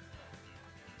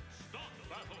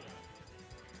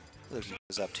 Luki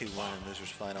goes up 2-1 in losers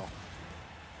final.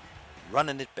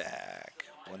 Running it back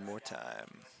one more time.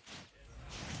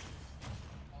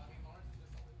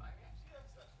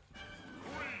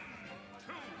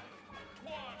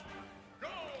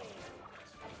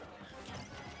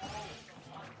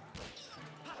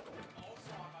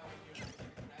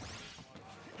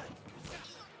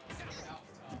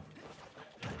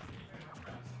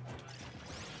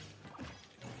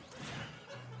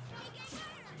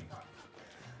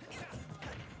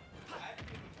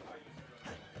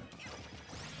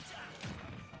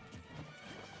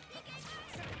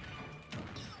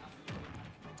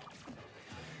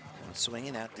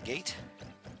 Swinging at the gate.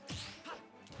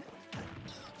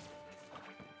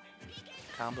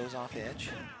 Combos off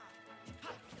edge.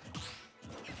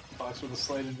 Fox with a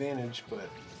slight advantage, but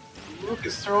Luke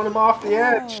is throwing him off the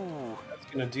edge. Ooh. That's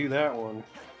gonna do that one.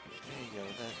 There you go.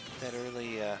 That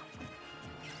early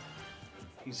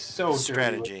He's so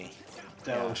strategy.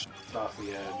 Down off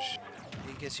the edge.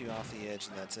 He gets you off the edge,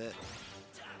 and that's it.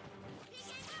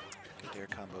 Good air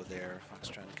combo there. Fox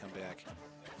trying to come back.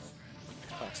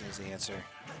 Fox needs the answer.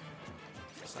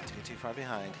 It's not to get too far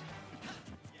behind.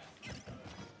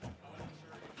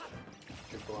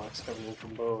 Good blocks coming in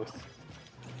from both.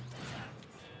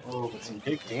 Oh, but some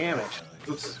big damage.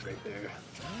 Lucas right there.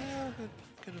 Yeah,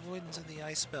 good avoidance of the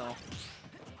ice spell.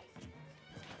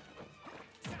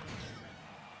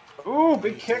 Ooh,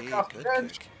 big kick Good off the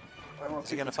edge. kick. I don't Is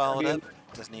he think going to it's follow it gonna up?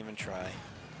 be Doesn't even try.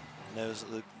 Knows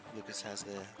that Lucas has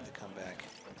the comeback.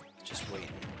 Just waiting.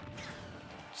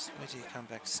 Just wait till you come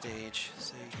backstage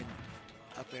so you can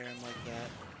up air him like that.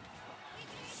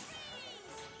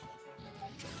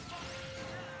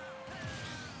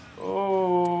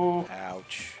 Oh.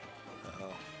 Ouch.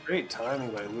 Uh-oh. Great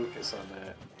timing by Lucas on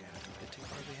that. Yeah, don't get too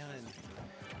far behind.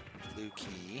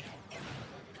 Lukey.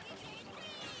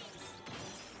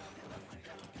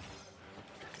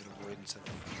 Good avoidance of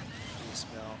the free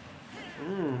spell.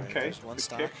 Right, Okay. there's one Good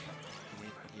stock. kick.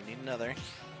 You need another.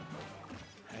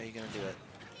 How are you going to do it?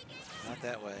 Not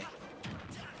that way.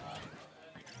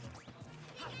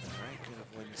 Alright, good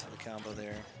avoidance of the combo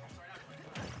there.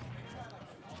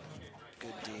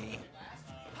 Good D.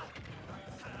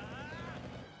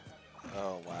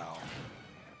 Oh, wow.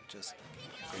 Just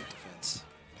great defense.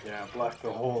 Yeah, blocked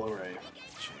the whole array.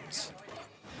 Jeez.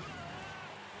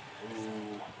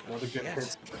 Ooh, another good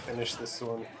hit to finish this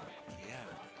one. Yeah.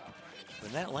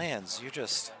 When that lands,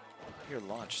 you're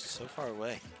launched so far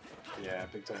away. Yeah,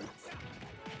 big time.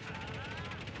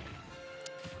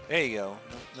 There you go.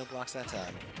 No blocks that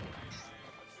time.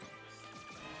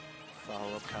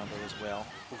 Follow-up combo as well.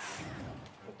 Oof.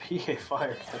 The PA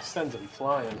fire kind of sends him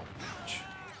flying.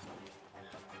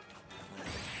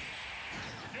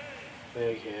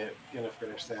 Big hit. Gonna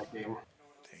finish that game.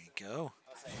 There you go.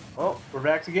 Oh, we're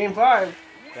back to game 5.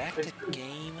 Back to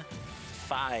game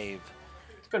 5.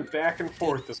 It's been back and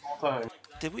forth this whole time.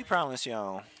 Did we promise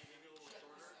y'all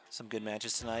some good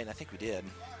matches tonight? I think we did.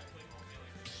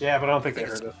 Yeah, but I don't think they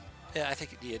heard us. Yeah, I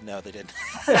think yeah, no, they didn't.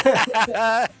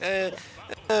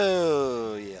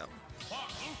 Oh, yeah.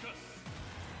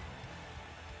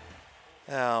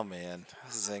 Oh, man.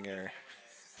 Zinger.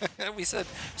 We said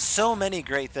so many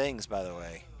great things, by the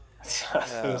way.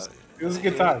 It was a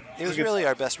good time. It was really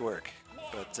our best work.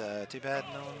 But too bad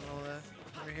no one will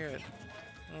ever hear it.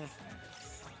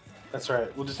 That's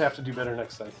right. We'll just have to do better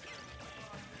next time.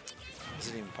 Is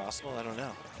it even possible? I don't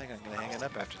know. I think I'm going to hang it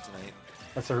up after tonight.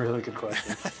 That's a really good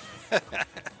question.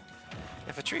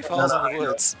 If a tree falls in the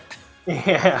woods.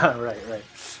 Yeah, right.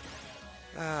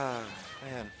 Ah,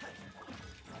 man.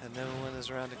 And no one is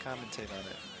around to commentate on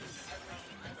it.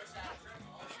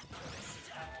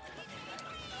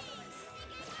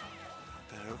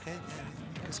 But okay,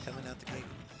 yeah, Lucas coming out the gate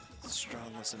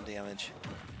strong with some damage.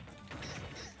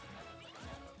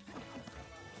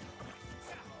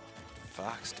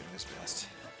 Fox doing his best.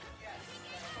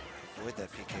 Avoid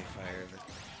that PK fire.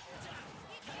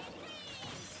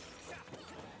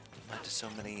 Led to so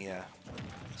many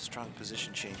strong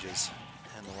position changes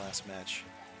in the last match.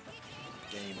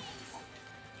 Game.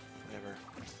 Whatever.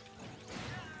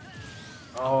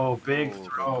 Oh, big Oh,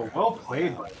 throw. big Well throw.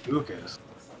 played by Lucas.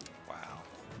 Wow.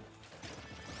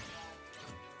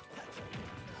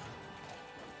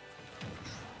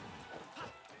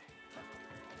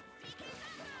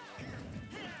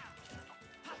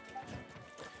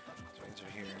 Swings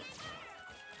are here.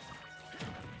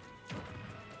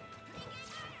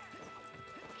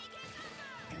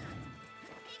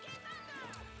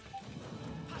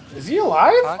 Is he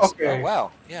alive? Fox? Okay. Oh,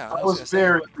 wow. Yeah. I was was gonna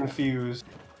very confused.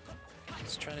 say,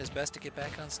 he's trying his best to get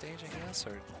back on stage, I guess,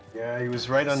 or Yeah, he was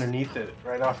right underneath it,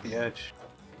 right off the edge.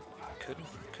 couldn't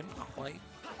quite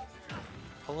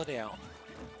pull it out.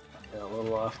 Yeah, a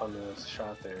little off on the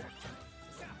shot there.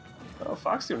 Oh,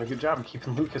 Fox doing a good job of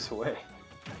keeping Lucas away.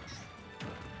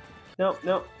 No,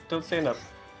 don't stand up.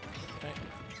 Right.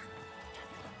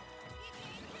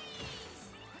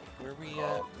 Where we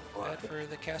boy. at for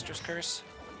the caster's curse?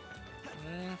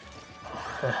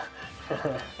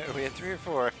 Are we at 3 or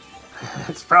 4?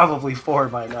 It's probably 4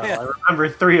 by now. I remember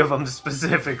 3 of them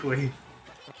specifically.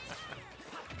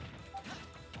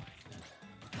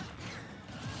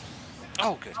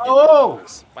 Oh, good. Oh!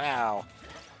 Wow.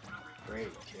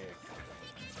 Great kick.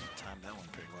 Timed that one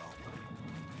pretty well.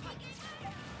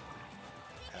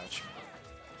 Ouch.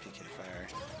 PK fire.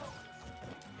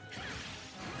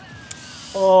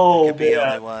 Oh, Could be man.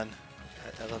 only one.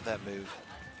 I love that move.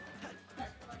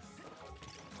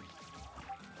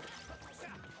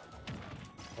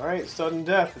 All right, sudden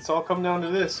death. It's all come down to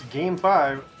this. Game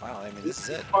 5. Wow, I mean, this is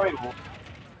it. Final.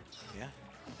 Yeah.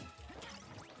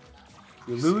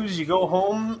 You lose, you go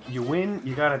home. You win,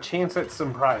 you got a chance at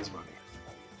some prize money.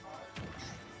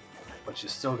 But you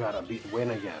still gotta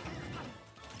win again.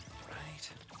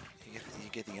 Right. You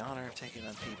get the honor of taking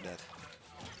on Peebnet.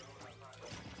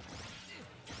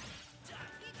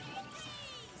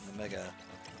 The Mega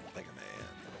Man.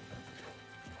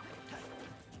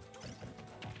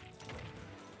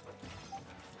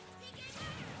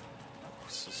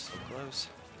 This is so close.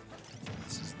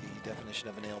 This is the definition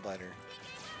of a nail biter.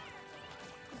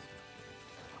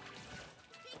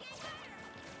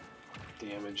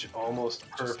 Damage almost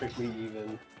perfectly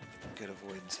even. Good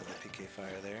avoidance of the PK fire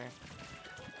there.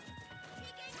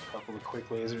 Couple of quick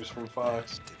lasers from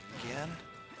Fox. Did it again.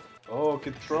 Oh,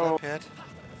 good Good throw. up hit.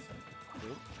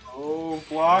 Oop. Oh, Nice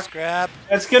block. grab.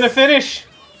 That's gonna finish.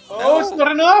 Oh, it's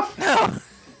not enough. No.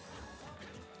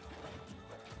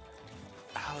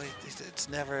 Oh, it's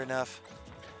never enough.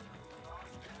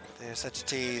 They're such a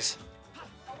tease.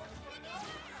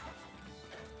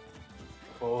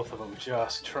 Both of them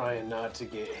just trying not to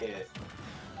get hit.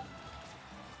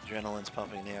 Adrenaline's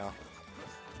pumping now.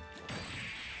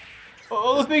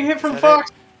 Oh, the big hit from that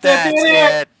Fox. That's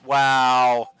it.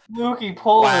 Wow. Lukey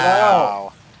pulled it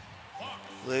out. Wow.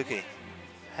 Lukey,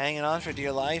 hanging on for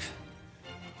dear life.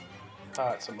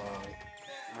 Hot Samai.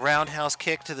 Roundhouse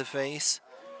kick to the face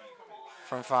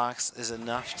from Fox is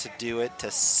enough to do it,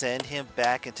 to send him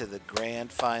back into the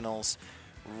grand finals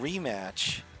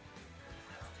rematch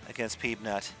against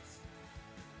Peanut.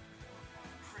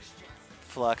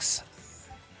 Flux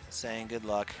saying good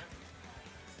luck.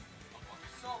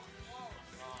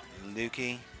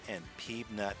 Lukey and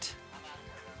Peanut.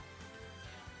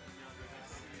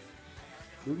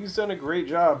 Lukey's done a great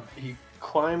job. He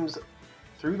climbs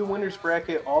through the winner's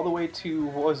bracket all the way to,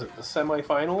 what was it, the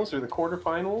semifinals or the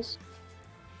quarterfinals?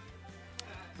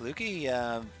 Lukey,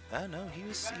 I don't know, he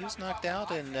was knocked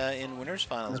out in winners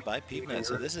finals by Peanut,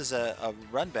 so this is a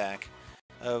run back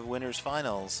of winners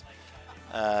finals.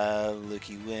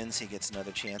 Lukey wins, he gets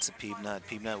another chance at Peanut.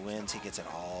 Peanut wins, he gets it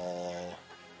all.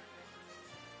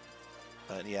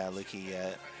 But yeah, Lukey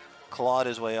clawed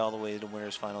his way all the way to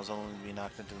winners finals, only to be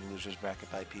knocked into the losers bracket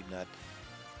by Peanut.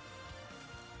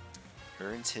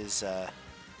 Earns his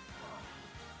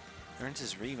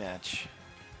rematch.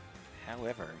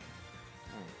 However,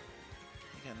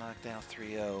 he got knocked out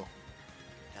 3-0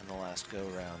 in the last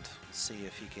go-round. See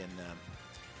if he can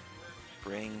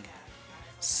bring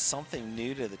something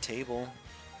new to the table,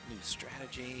 new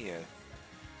strategy, or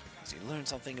has he learned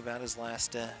something about his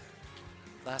last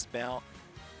bout?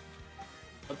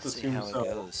 Let's See assume how it so.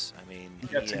 goes. I mean, He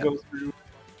got to go through.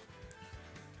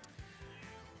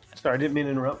 Sorry, I didn't mean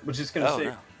to interrupt. Was just gonna say,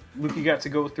 no. Lukey got to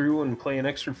go through and play an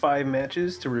extra 5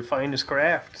 matches to refine his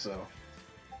craft. So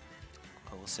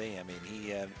Well, we'll see. I mean,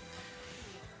 he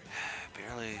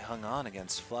barely hung on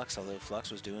against Flux, although Flux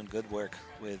was doing good work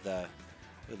with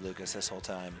Lucas this whole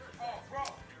time.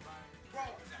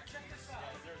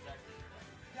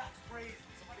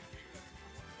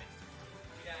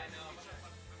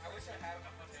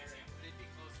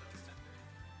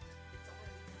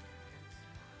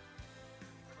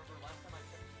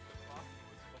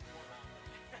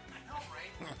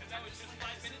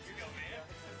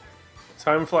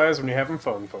 time flies when you're having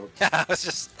fun, folks. I was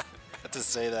just about to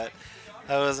say that.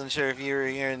 I wasn't sure if you were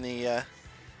hearing the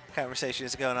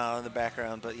conversations going on in the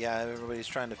background, but yeah, everybody's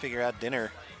trying to figure out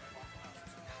dinner.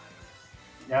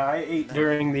 Yeah, I ate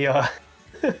during the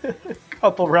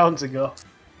couple rounds ago.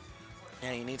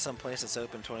 Yeah, you need some place that's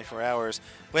open 24 hours.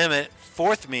 Wait a minute,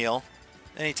 4th meal.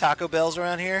 Any Taco Bells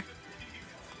around here?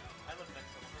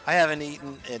 I haven't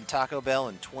eaten in Taco Bell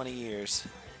in 20 years.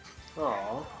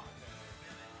 Aww.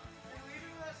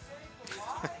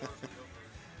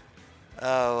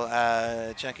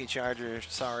 Oh, Chunky Charger,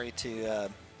 sorry to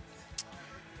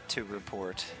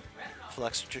report.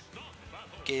 Flux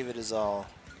gave it his all,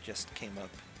 just came up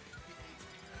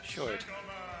short.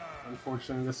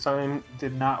 Unfortunately, this time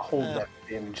did not hold that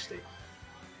damage state.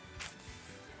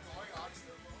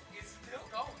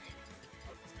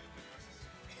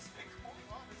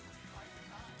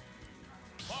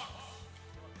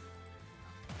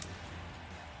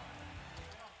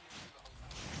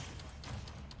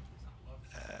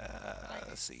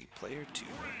 Let's see, player 2,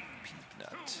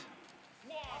 Peanut.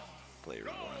 Player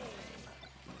 1,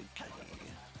 Lukey.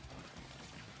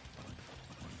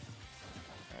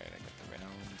 Alright, I got the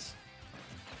rounds.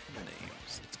 And the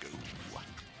names. Let's go.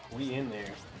 We in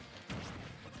there.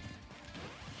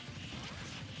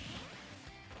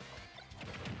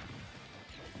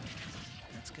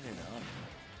 Let's get it on.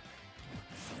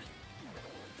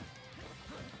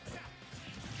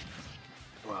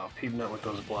 Wow, Peanut with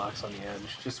those blocks on the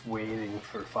edge, just waiting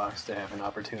for Fox to have an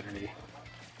opportunity.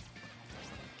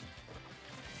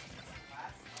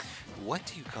 What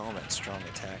do you call that strong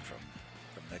attack from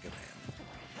Mega Man?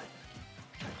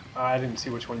 I didn't see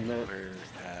which one you meant. Where,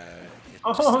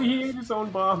 Oh, he ate his own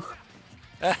bomb.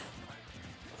 Alright,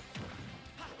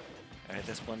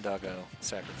 that's one doggo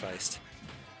sacrificed.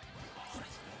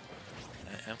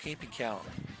 I'm keeping count.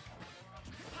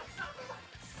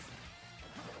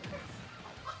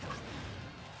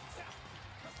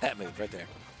 That move right there.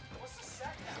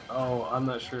 Oh, I'm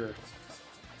not sure.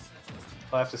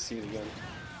 I'll have to see it again.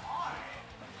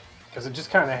 Because it just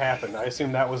kind of happened. I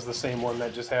assume that was the same one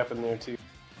that just happened there, too.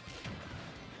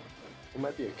 It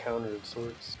might be a counter of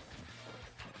sorts.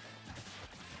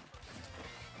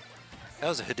 That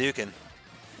was a Hadouken.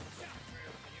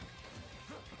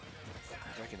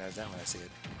 I recognize that when I see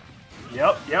it.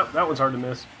 Yep, that one's hard to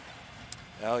miss.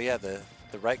 Oh yeah, the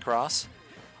right cross.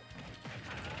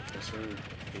 Yes, sir.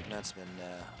 Beatnut's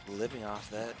been living off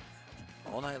that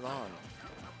all night long.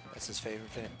 That's his favorite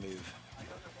move.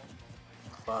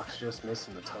 Fox just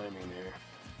missing the timing there.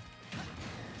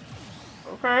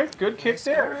 Okay, good kick Nice.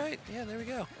 there. All right, yeah, there we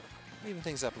go. Even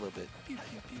things up a little bit. Pew,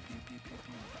 pew, pew, pew, pew, pew,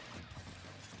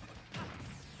 pew.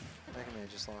 Mega Man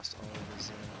just lost all of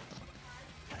his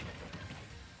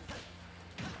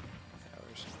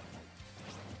powers.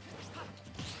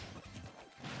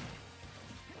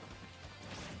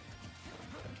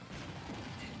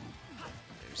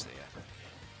 There's the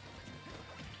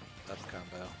up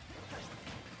combo.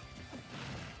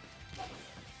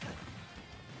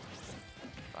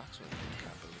 Fox with a good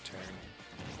combo return.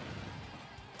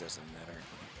 Doesn't matter.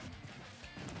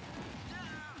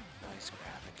 Nice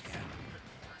grab again.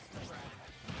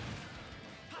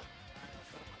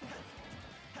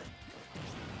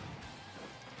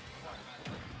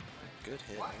 Good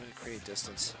hit. Way to create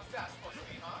distance.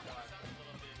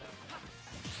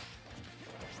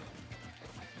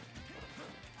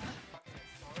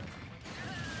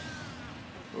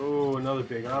 Oh, another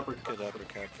big uppercut. Good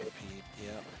uppercut for Pete.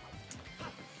 Yep.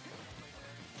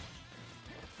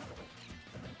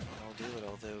 I'll do it,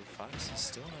 although Fox is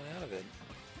still not out of it.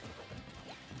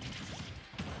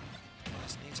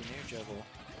 Just needs an air juggle.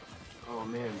 Oh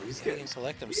man, but he's He getting can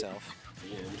collect himself.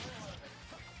 Yeah. Good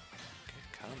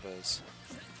combos.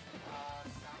 Oh,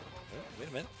 wait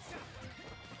a minute.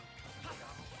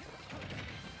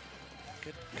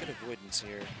 Good avoidance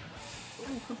here.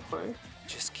 Oh, good play.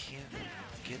 Just can't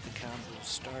get the combos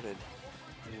started.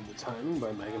 And the timing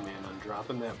by Mega Man on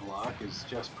dropping that block is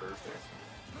just perfect.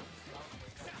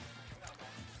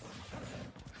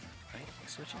 Right?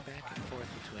 Switching back and forth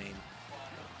between.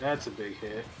 That's a big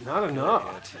hit. Not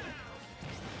enough. Hit.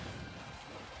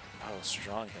 Oh,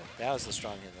 strong hit. That was the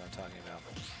strong hit that I'm talking about.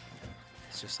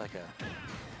 It's just like a.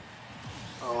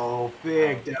 Oh,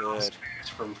 big Oh, down good. smash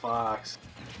from Fox.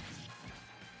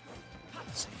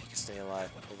 Let's see if he can stay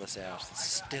alive and pull this out. It's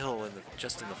still in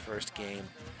just in the first game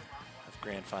of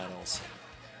Grand Finals.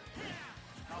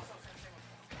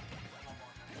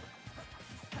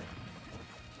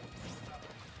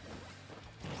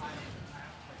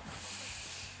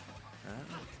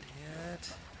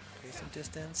 Hit. Create some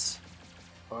distance.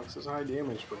 Fox is high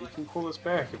damage, but he can pull this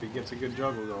back if he gets a good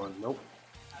juggle going. Nope.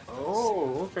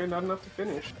 Oh, okay, not enough to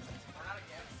finish.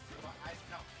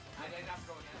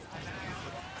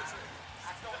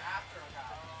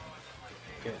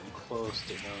 Getting close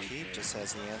to down. Pete just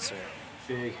has the answer.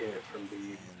 Big hit from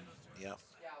Beeb. Yep.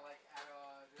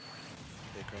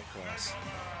 Big right cross.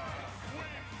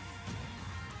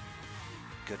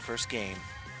 Good first game.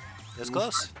 It was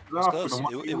close. It was close.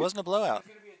 It wasn't a blowout.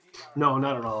 No,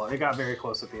 not at all. It got very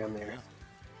close at the end there.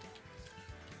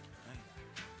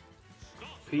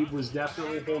 Pete was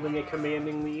definitely holding a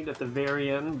commanding lead at the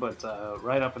very end, but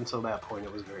right up until that point,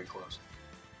 it was very close.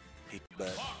 Pete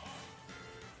butt.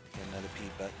 Get another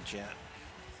Pete butt in chat.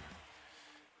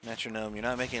 Metronome, you're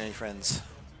not making any friends.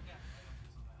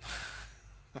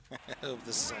 I hope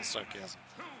this is all sarcasm.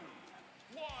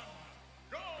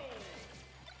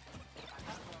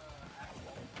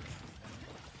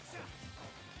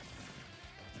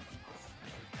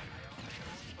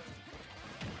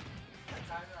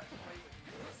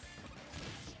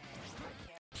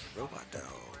 Robot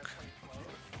dog.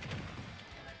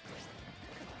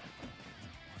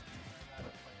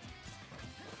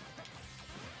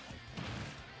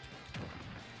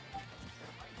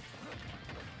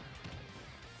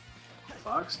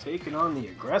 Fox taking on the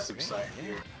aggressive Great, side yeah.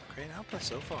 here. Great output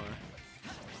so far.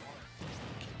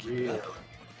 Really. His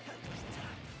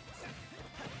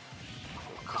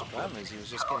problem is he was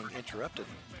just getting interrupted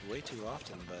way too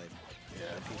often by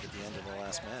Pete at the end of the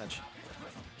last match.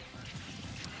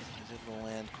 He was able to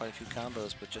land quite a few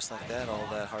combos, but just like that, all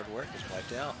that hard work was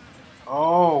wiped out.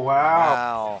 Oh, wow.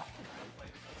 Wow.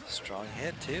 Strong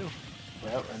hit, too.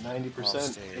 Yep, a 90%.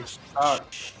 Stage.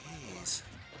 Jeez.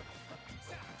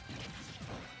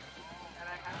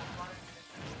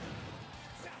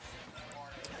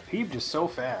 Peep just so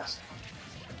fast.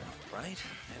 Right?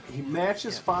 He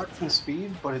matches Fox in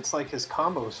speed, but it's like his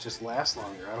combos just last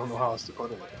longer. I don't know how else to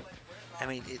put it. I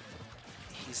mean,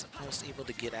 he's almost able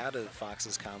to get out of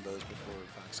Fox's combos before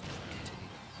Fox can continue.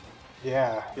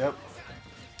 Yeah, yep.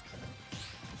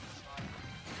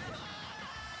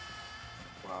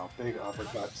 Wow, Big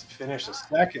uppercuts. Finish the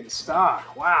second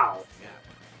stock. Wow. Yeah.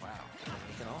 Wow.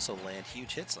 He can also land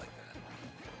huge hits like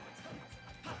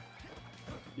that.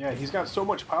 Yeah, he's got so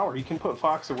much power. He can put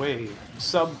Fox away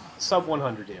sub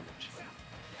 100 damage.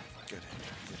 Good hit.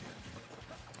 Good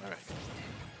hit. All right.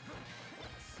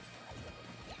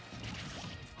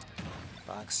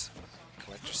 Fox,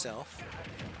 collect yourself.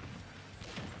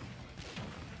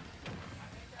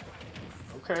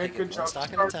 Okay, Take it good one job.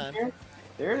 stock at a time. Here.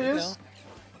 There it There you is. go.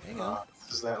 There you go.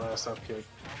 This is that last up kick.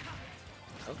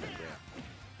 Okay, grab.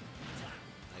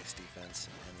 Nice defense,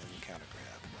 and then counter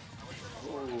grab.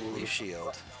 Ooh. Leaf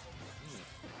shield.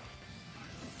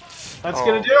 That's Oh,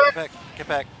 gonna do Get it. back. Get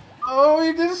back. Oh,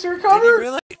 he just Did recovered. he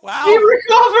really? Wow. He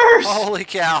recovers. Holy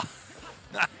cow.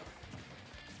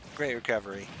 Great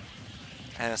recovery.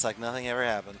 And it's like nothing ever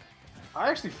happened. I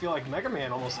actually feel like Mega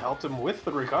Man almost helped him with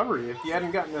the recovery. If he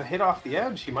hadn't gotten a hit off the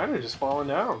edge, he might have just fallen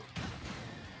down.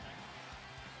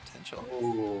 Potential.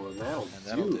 Oh, and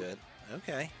That'll do it.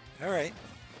 Okay. All right.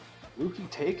 Lukey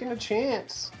taking a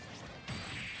chance.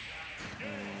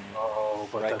 Oh,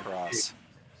 but Right the cross.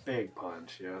 big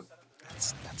punch, yeah.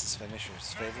 That's his finisher.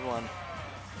 His favorite one.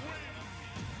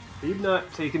 He'd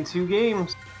not taken 2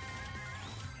 games.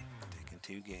 Taking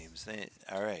 2 games.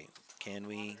 All right. Can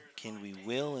we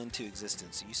will into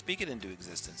existence? You speak it into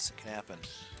existence. It can happen.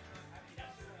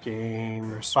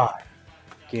 Game 5.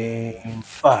 Game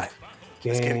 5.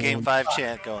 Let's get a game 5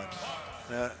 chant going.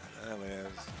 Okay.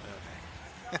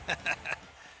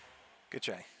 Good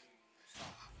try.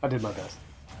 I did my best.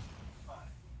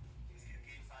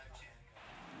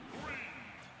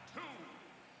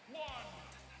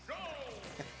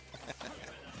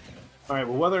 All right,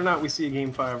 well, whether or not we see a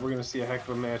game 5, we're going to see a heck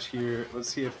of a match here. Let's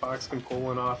see if Fox can pull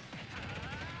one off.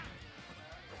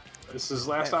 This is his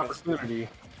last opportunity.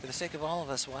 For the sake of all of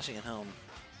us watching at home,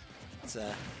 let's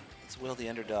will the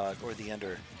underdog or the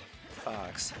under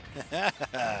Fox.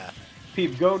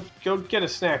 Peep, go get a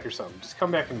snack or something. Just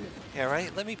come back in a minute. Yeah,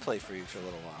 right? Let me play for you for a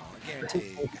little while. I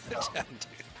guarantee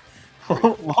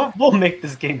you. We'll make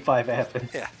this game 5 happen.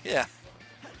 Yeah, yeah.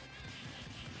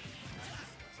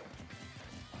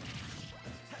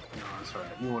 No, that's all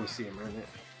right. We want to see him earn it.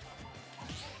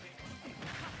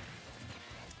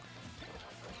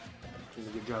 Doing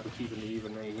a good job of keeping the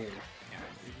even right here. Yeah,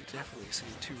 we definitely see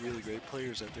 2 really great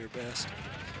players at their best.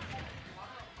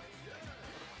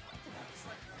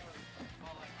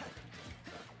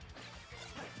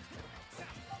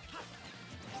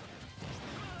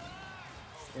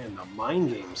 And the mind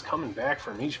games coming back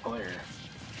from each player.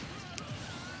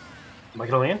 Am I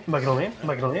gonna land? Am I gonna land? Am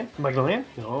I gonna land? Am I gonna land?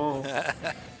 No.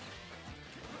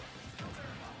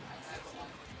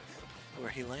 Where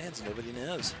he lands, nobody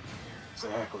knows.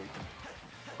 Exactly.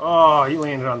 Oh, he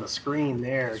landed on the screen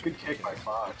there. Good kick by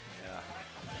Fox. Yeah.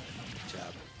 Good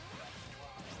job.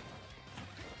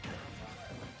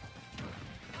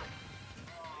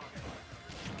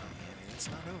 And it's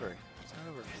not over. It's not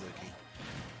over for Luki.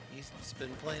 He's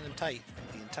been playing him tight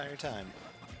the entire time.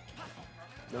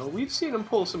 No, we've seen him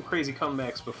pull some crazy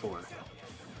comebacks before.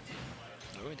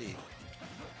 Oh, indeed.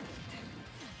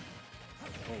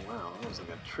 Oh, wow. That was like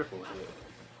a triple hit.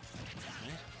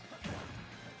 Right?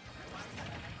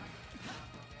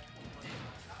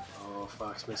 Oh,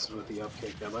 Fox misses with the up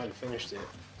kick. That might have finished it.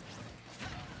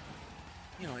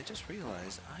 You know, I just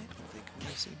realized I don't think we're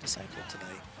going to see Disciple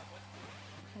tonight.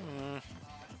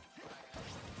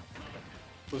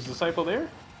 Was Disciple there?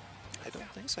 I don't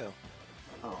think so.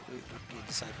 Oh. We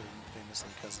Disciple famously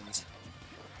cousins.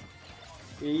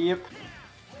 Yep.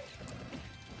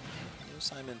 No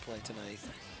Simon play tonight.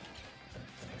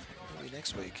 Maybe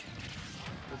next week.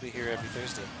 We'll be here every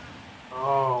Thursday.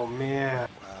 Oh, man.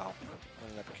 Wow.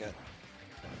 What an uppercut.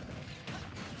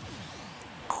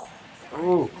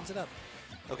 Ooh. Cleans it up.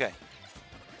 Okay.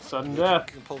 Sudden You death.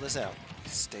 can pull this out. He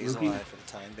stays Luki. alive for the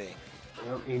time being.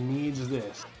 Yep, he needs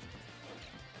this.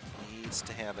 Needs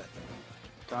to have it.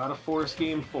 Gotta force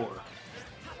game 4. Good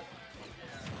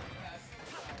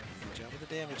job with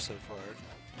the damage so far.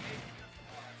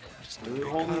 Just Really don't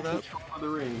holding get caught up control of the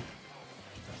ring.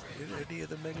 in any of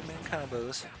the Mega Man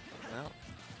combos. Well,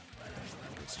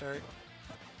 good start.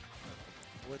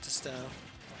 What's his style?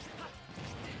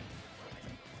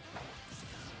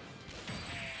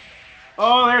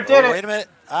 Oh, there it did it! Wait a minute.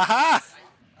 Aha!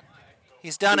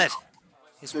 He's done it.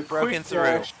 He's The broken quick through.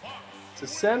 dash to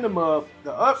send him up,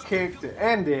 the up kick to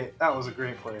end it. That was a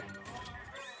great play.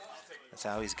 That's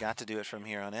how he's got to do it from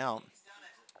here on out.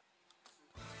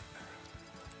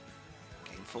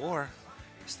 Game 4.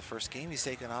 It's the first game he's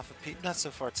taken off of Pete Nuts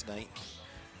so far tonight.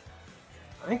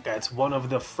 I think that's one of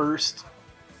the first,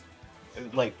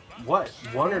 like, what,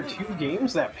 1 or 2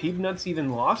 games that Peanuts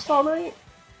even lost all night?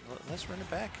 let's run it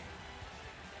back.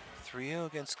 3-0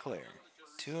 against Claire.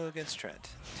 2-0 against Trent.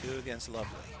 2-0 against Lovely.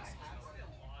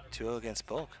 2-0 against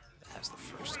Bulk. That's the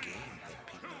first game that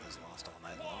Peanut has lost all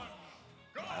night long.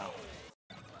 Wow.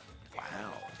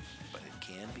 Wow. But it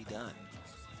can be done.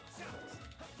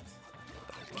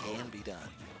 But it can be done.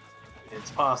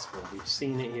 It's possible. We've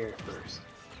seen it here first.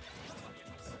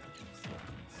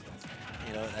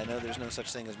 You know, I know there's no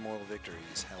such thing as moral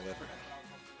victories. However,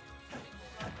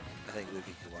 I think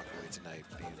Lukey could walk away tonight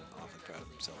being awfully proud of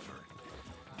himself for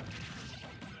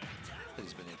that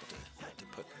he's been able to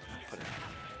put it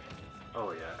out.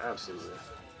 Oh yeah, absolutely.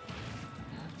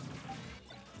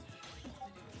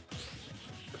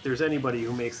 If there's anybody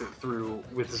who makes it through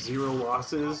with 0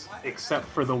 losses, except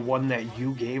for the one that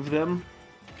you gave them,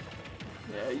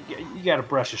 yeah, you got to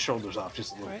brush his shoulders off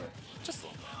just a little bit. Just a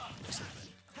little bit. Just a little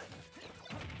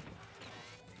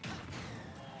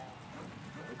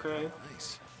bit. Okay.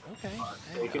 Nice. Okay.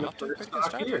 Taking Off a to a first pretty good stock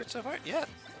start here. so far. Yeah.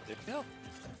 There you go.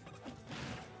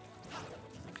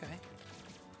 Okay.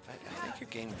 I think your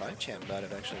game vibe chant about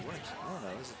it actually works. I don't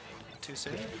know. Is it too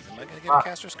soon? Am I going to get a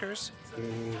caster's curse?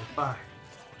 Game 5.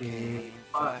 Game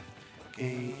 5.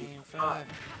 Game 5.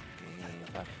 Game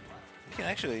 5. You can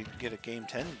actually get a game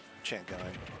 10 chant going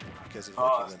because if Wiki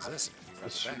wins this, he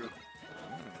runs back.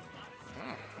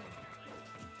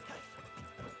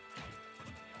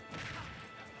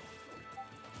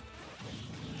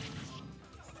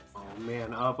 Oh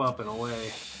man, up and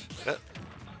away. Uh,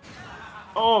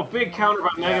 Oh, big counter by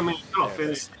Mega Man. Oh, there it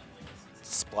finish. is.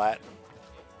 Splat.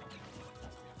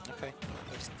 Okay.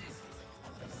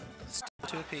 Still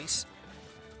 2 apiece.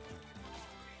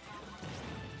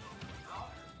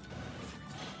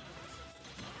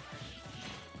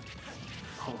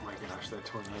 Oh my gosh, that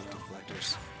tornado.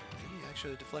 Deflectors. He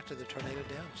actually deflected the tornado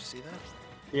down. Did you see that?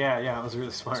 Yeah, it was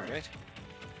really smart. That's great.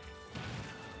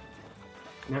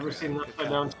 Never seen an Good upside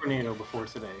down tornado before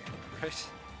today. Right.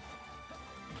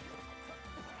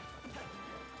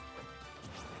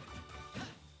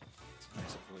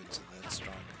 Nice avoidance of that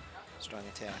strong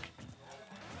attack.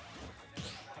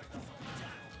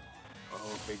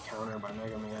 Oh, big counter by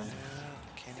Mega Man.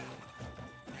 Can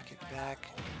he make it back?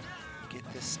 Get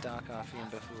this stock off him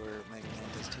before Mega Man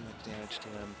does too much damage to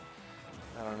him.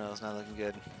 I don't know, it's not looking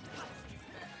good.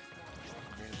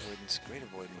 Great avoidance, great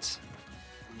avoidance.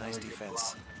 Nice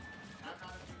defense.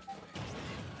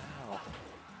 Ow.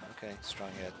 Okay, strong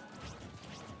hit.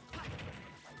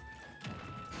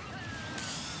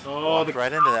 Oh, Walked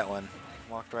right into that one.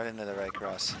 Walked right into the right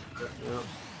cross.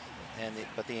 Yeah,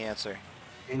 But the answer.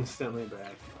 instantly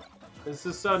back. This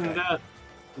is sudden Okay. death.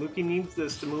 Lukey needs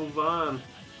this to move on.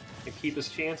 To keep his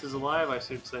chances alive, I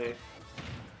should say.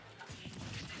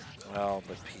 Well,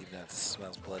 but Peanut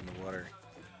smells blood in the water.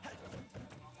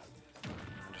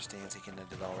 Understands he can end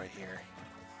it all right here.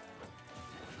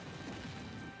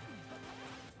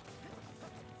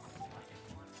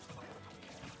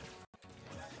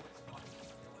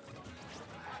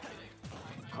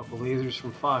 Couple lasers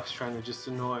from Fox trying to just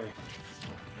annoy.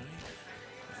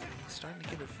 He's starting to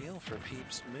get a feel for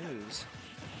Peep's moves.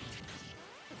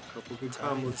 Couple good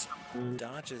Times combos.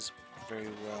 dodges very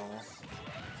well.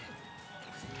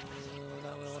 Ooh,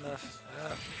 not well enough.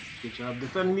 Good job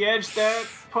defending the edge. That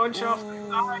punch off the side.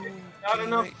 Not Okay,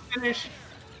 enough right. to finish.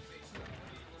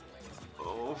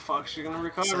 Oh, Fox, you're gonna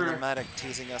recover. Cinematic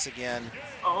teasing us again.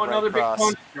 Oh, Right another big cross.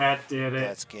 punch. That did it.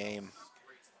 That's game.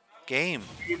 Game.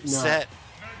 Peanut. Set.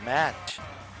 Match.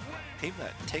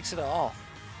 Peanut takes it all.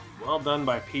 Well done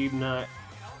by Peanut.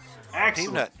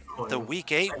 Excellent. Peanut, the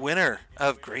Week 8 winner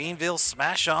of Greenville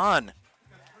Smash On.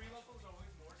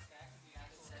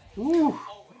 Woo.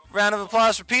 Round of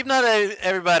applause for Peanut,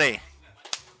 everybody.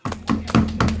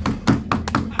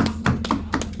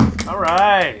 All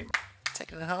right.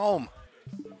 Taking it home.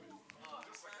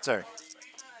 Sir.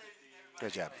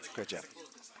 Great job. Great job.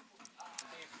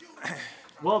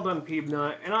 Well done,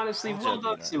 Peanut. And honestly, Well well done,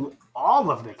 done Peanut. to all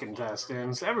of the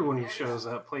contestants. Everyone who shows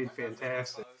up played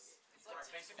fantastic.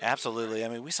 Absolutely. I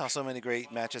mean, we saw so many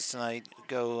great matches tonight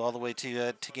go all the way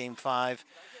to Game 5,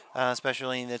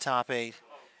 especially in the top 8.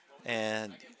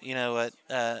 And you know what,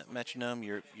 Metronome,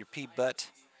 your peep butt,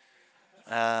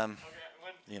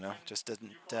 you know, just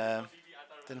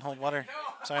didn't hold water.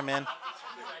 Sorry, man.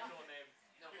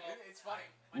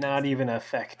 Not even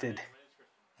affected.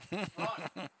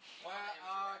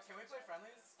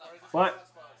 But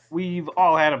we've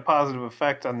all had a positive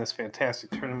effect on this fantastic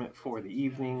tournament for the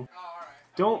evening.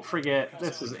 Don't forget,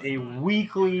 this is a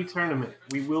weekly tournament.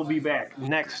 We will be back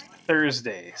next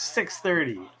Thursday,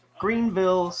 6:30.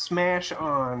 Greenville Smash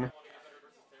On.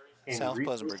 South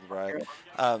Greenville. Pleasantburg Drive.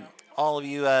 All of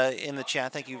you in the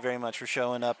chat, thank you very much for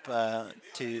showing up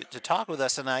to talk with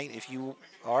us tonight. If you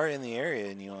are in the area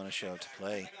and you want to show up to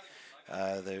play,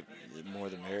 the more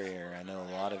the merrier. I know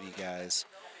a lot of you guys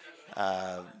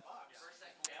have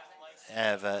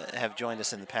joined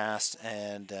us in the past,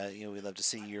 and we'd love to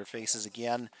see your faces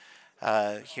again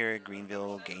here at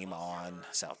Greenville Game On,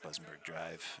 South Pleasantburg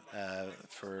Drive.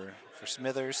 For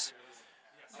Smithers,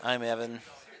 I'm Evan.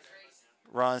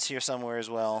 Ron's here somewhere as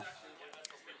well.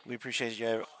 We appreciate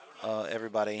you,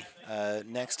 everybody.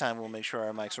 Next time we'll make sure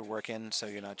our mics are working, so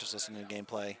you're not just listening to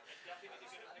gameplay.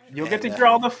 You'll get to hear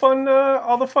all the fun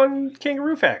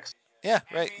kangaroo facts. Yeah,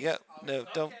 right. Yeah, no,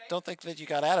 don't think that you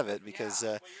got out of it because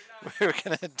we're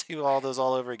gonna do all those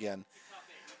all over again.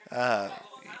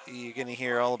 You're gonna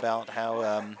hear all about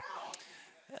how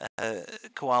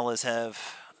koalas have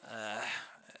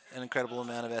an incredible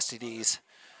amount of STDs.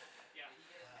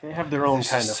 They have their own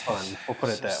kind of fun. We'll put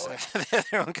it that way. They have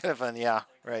their own kind of fun. Yeah,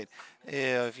 right.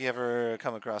 Yeah, if you ever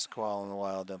come across a koala in the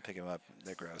wild, don't pick them up.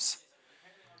 They're gross.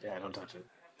 Yeah, don't touch it.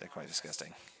 They're quite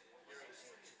disgusting.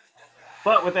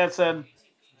 But with that said,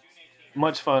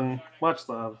 much fun, much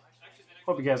love.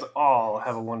 Hope you guys all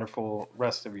have a wonderful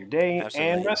rest of your day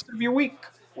and rest of your week.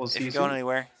 We'll see you soon. If you're going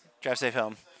anywhere, drive safe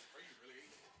home.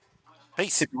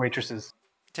 Peace. Tip your waitresses.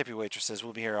 Tip your waitresses.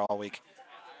 We'll be here all week.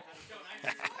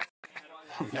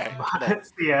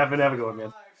 See ya. Have a good one,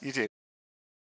 man. You too.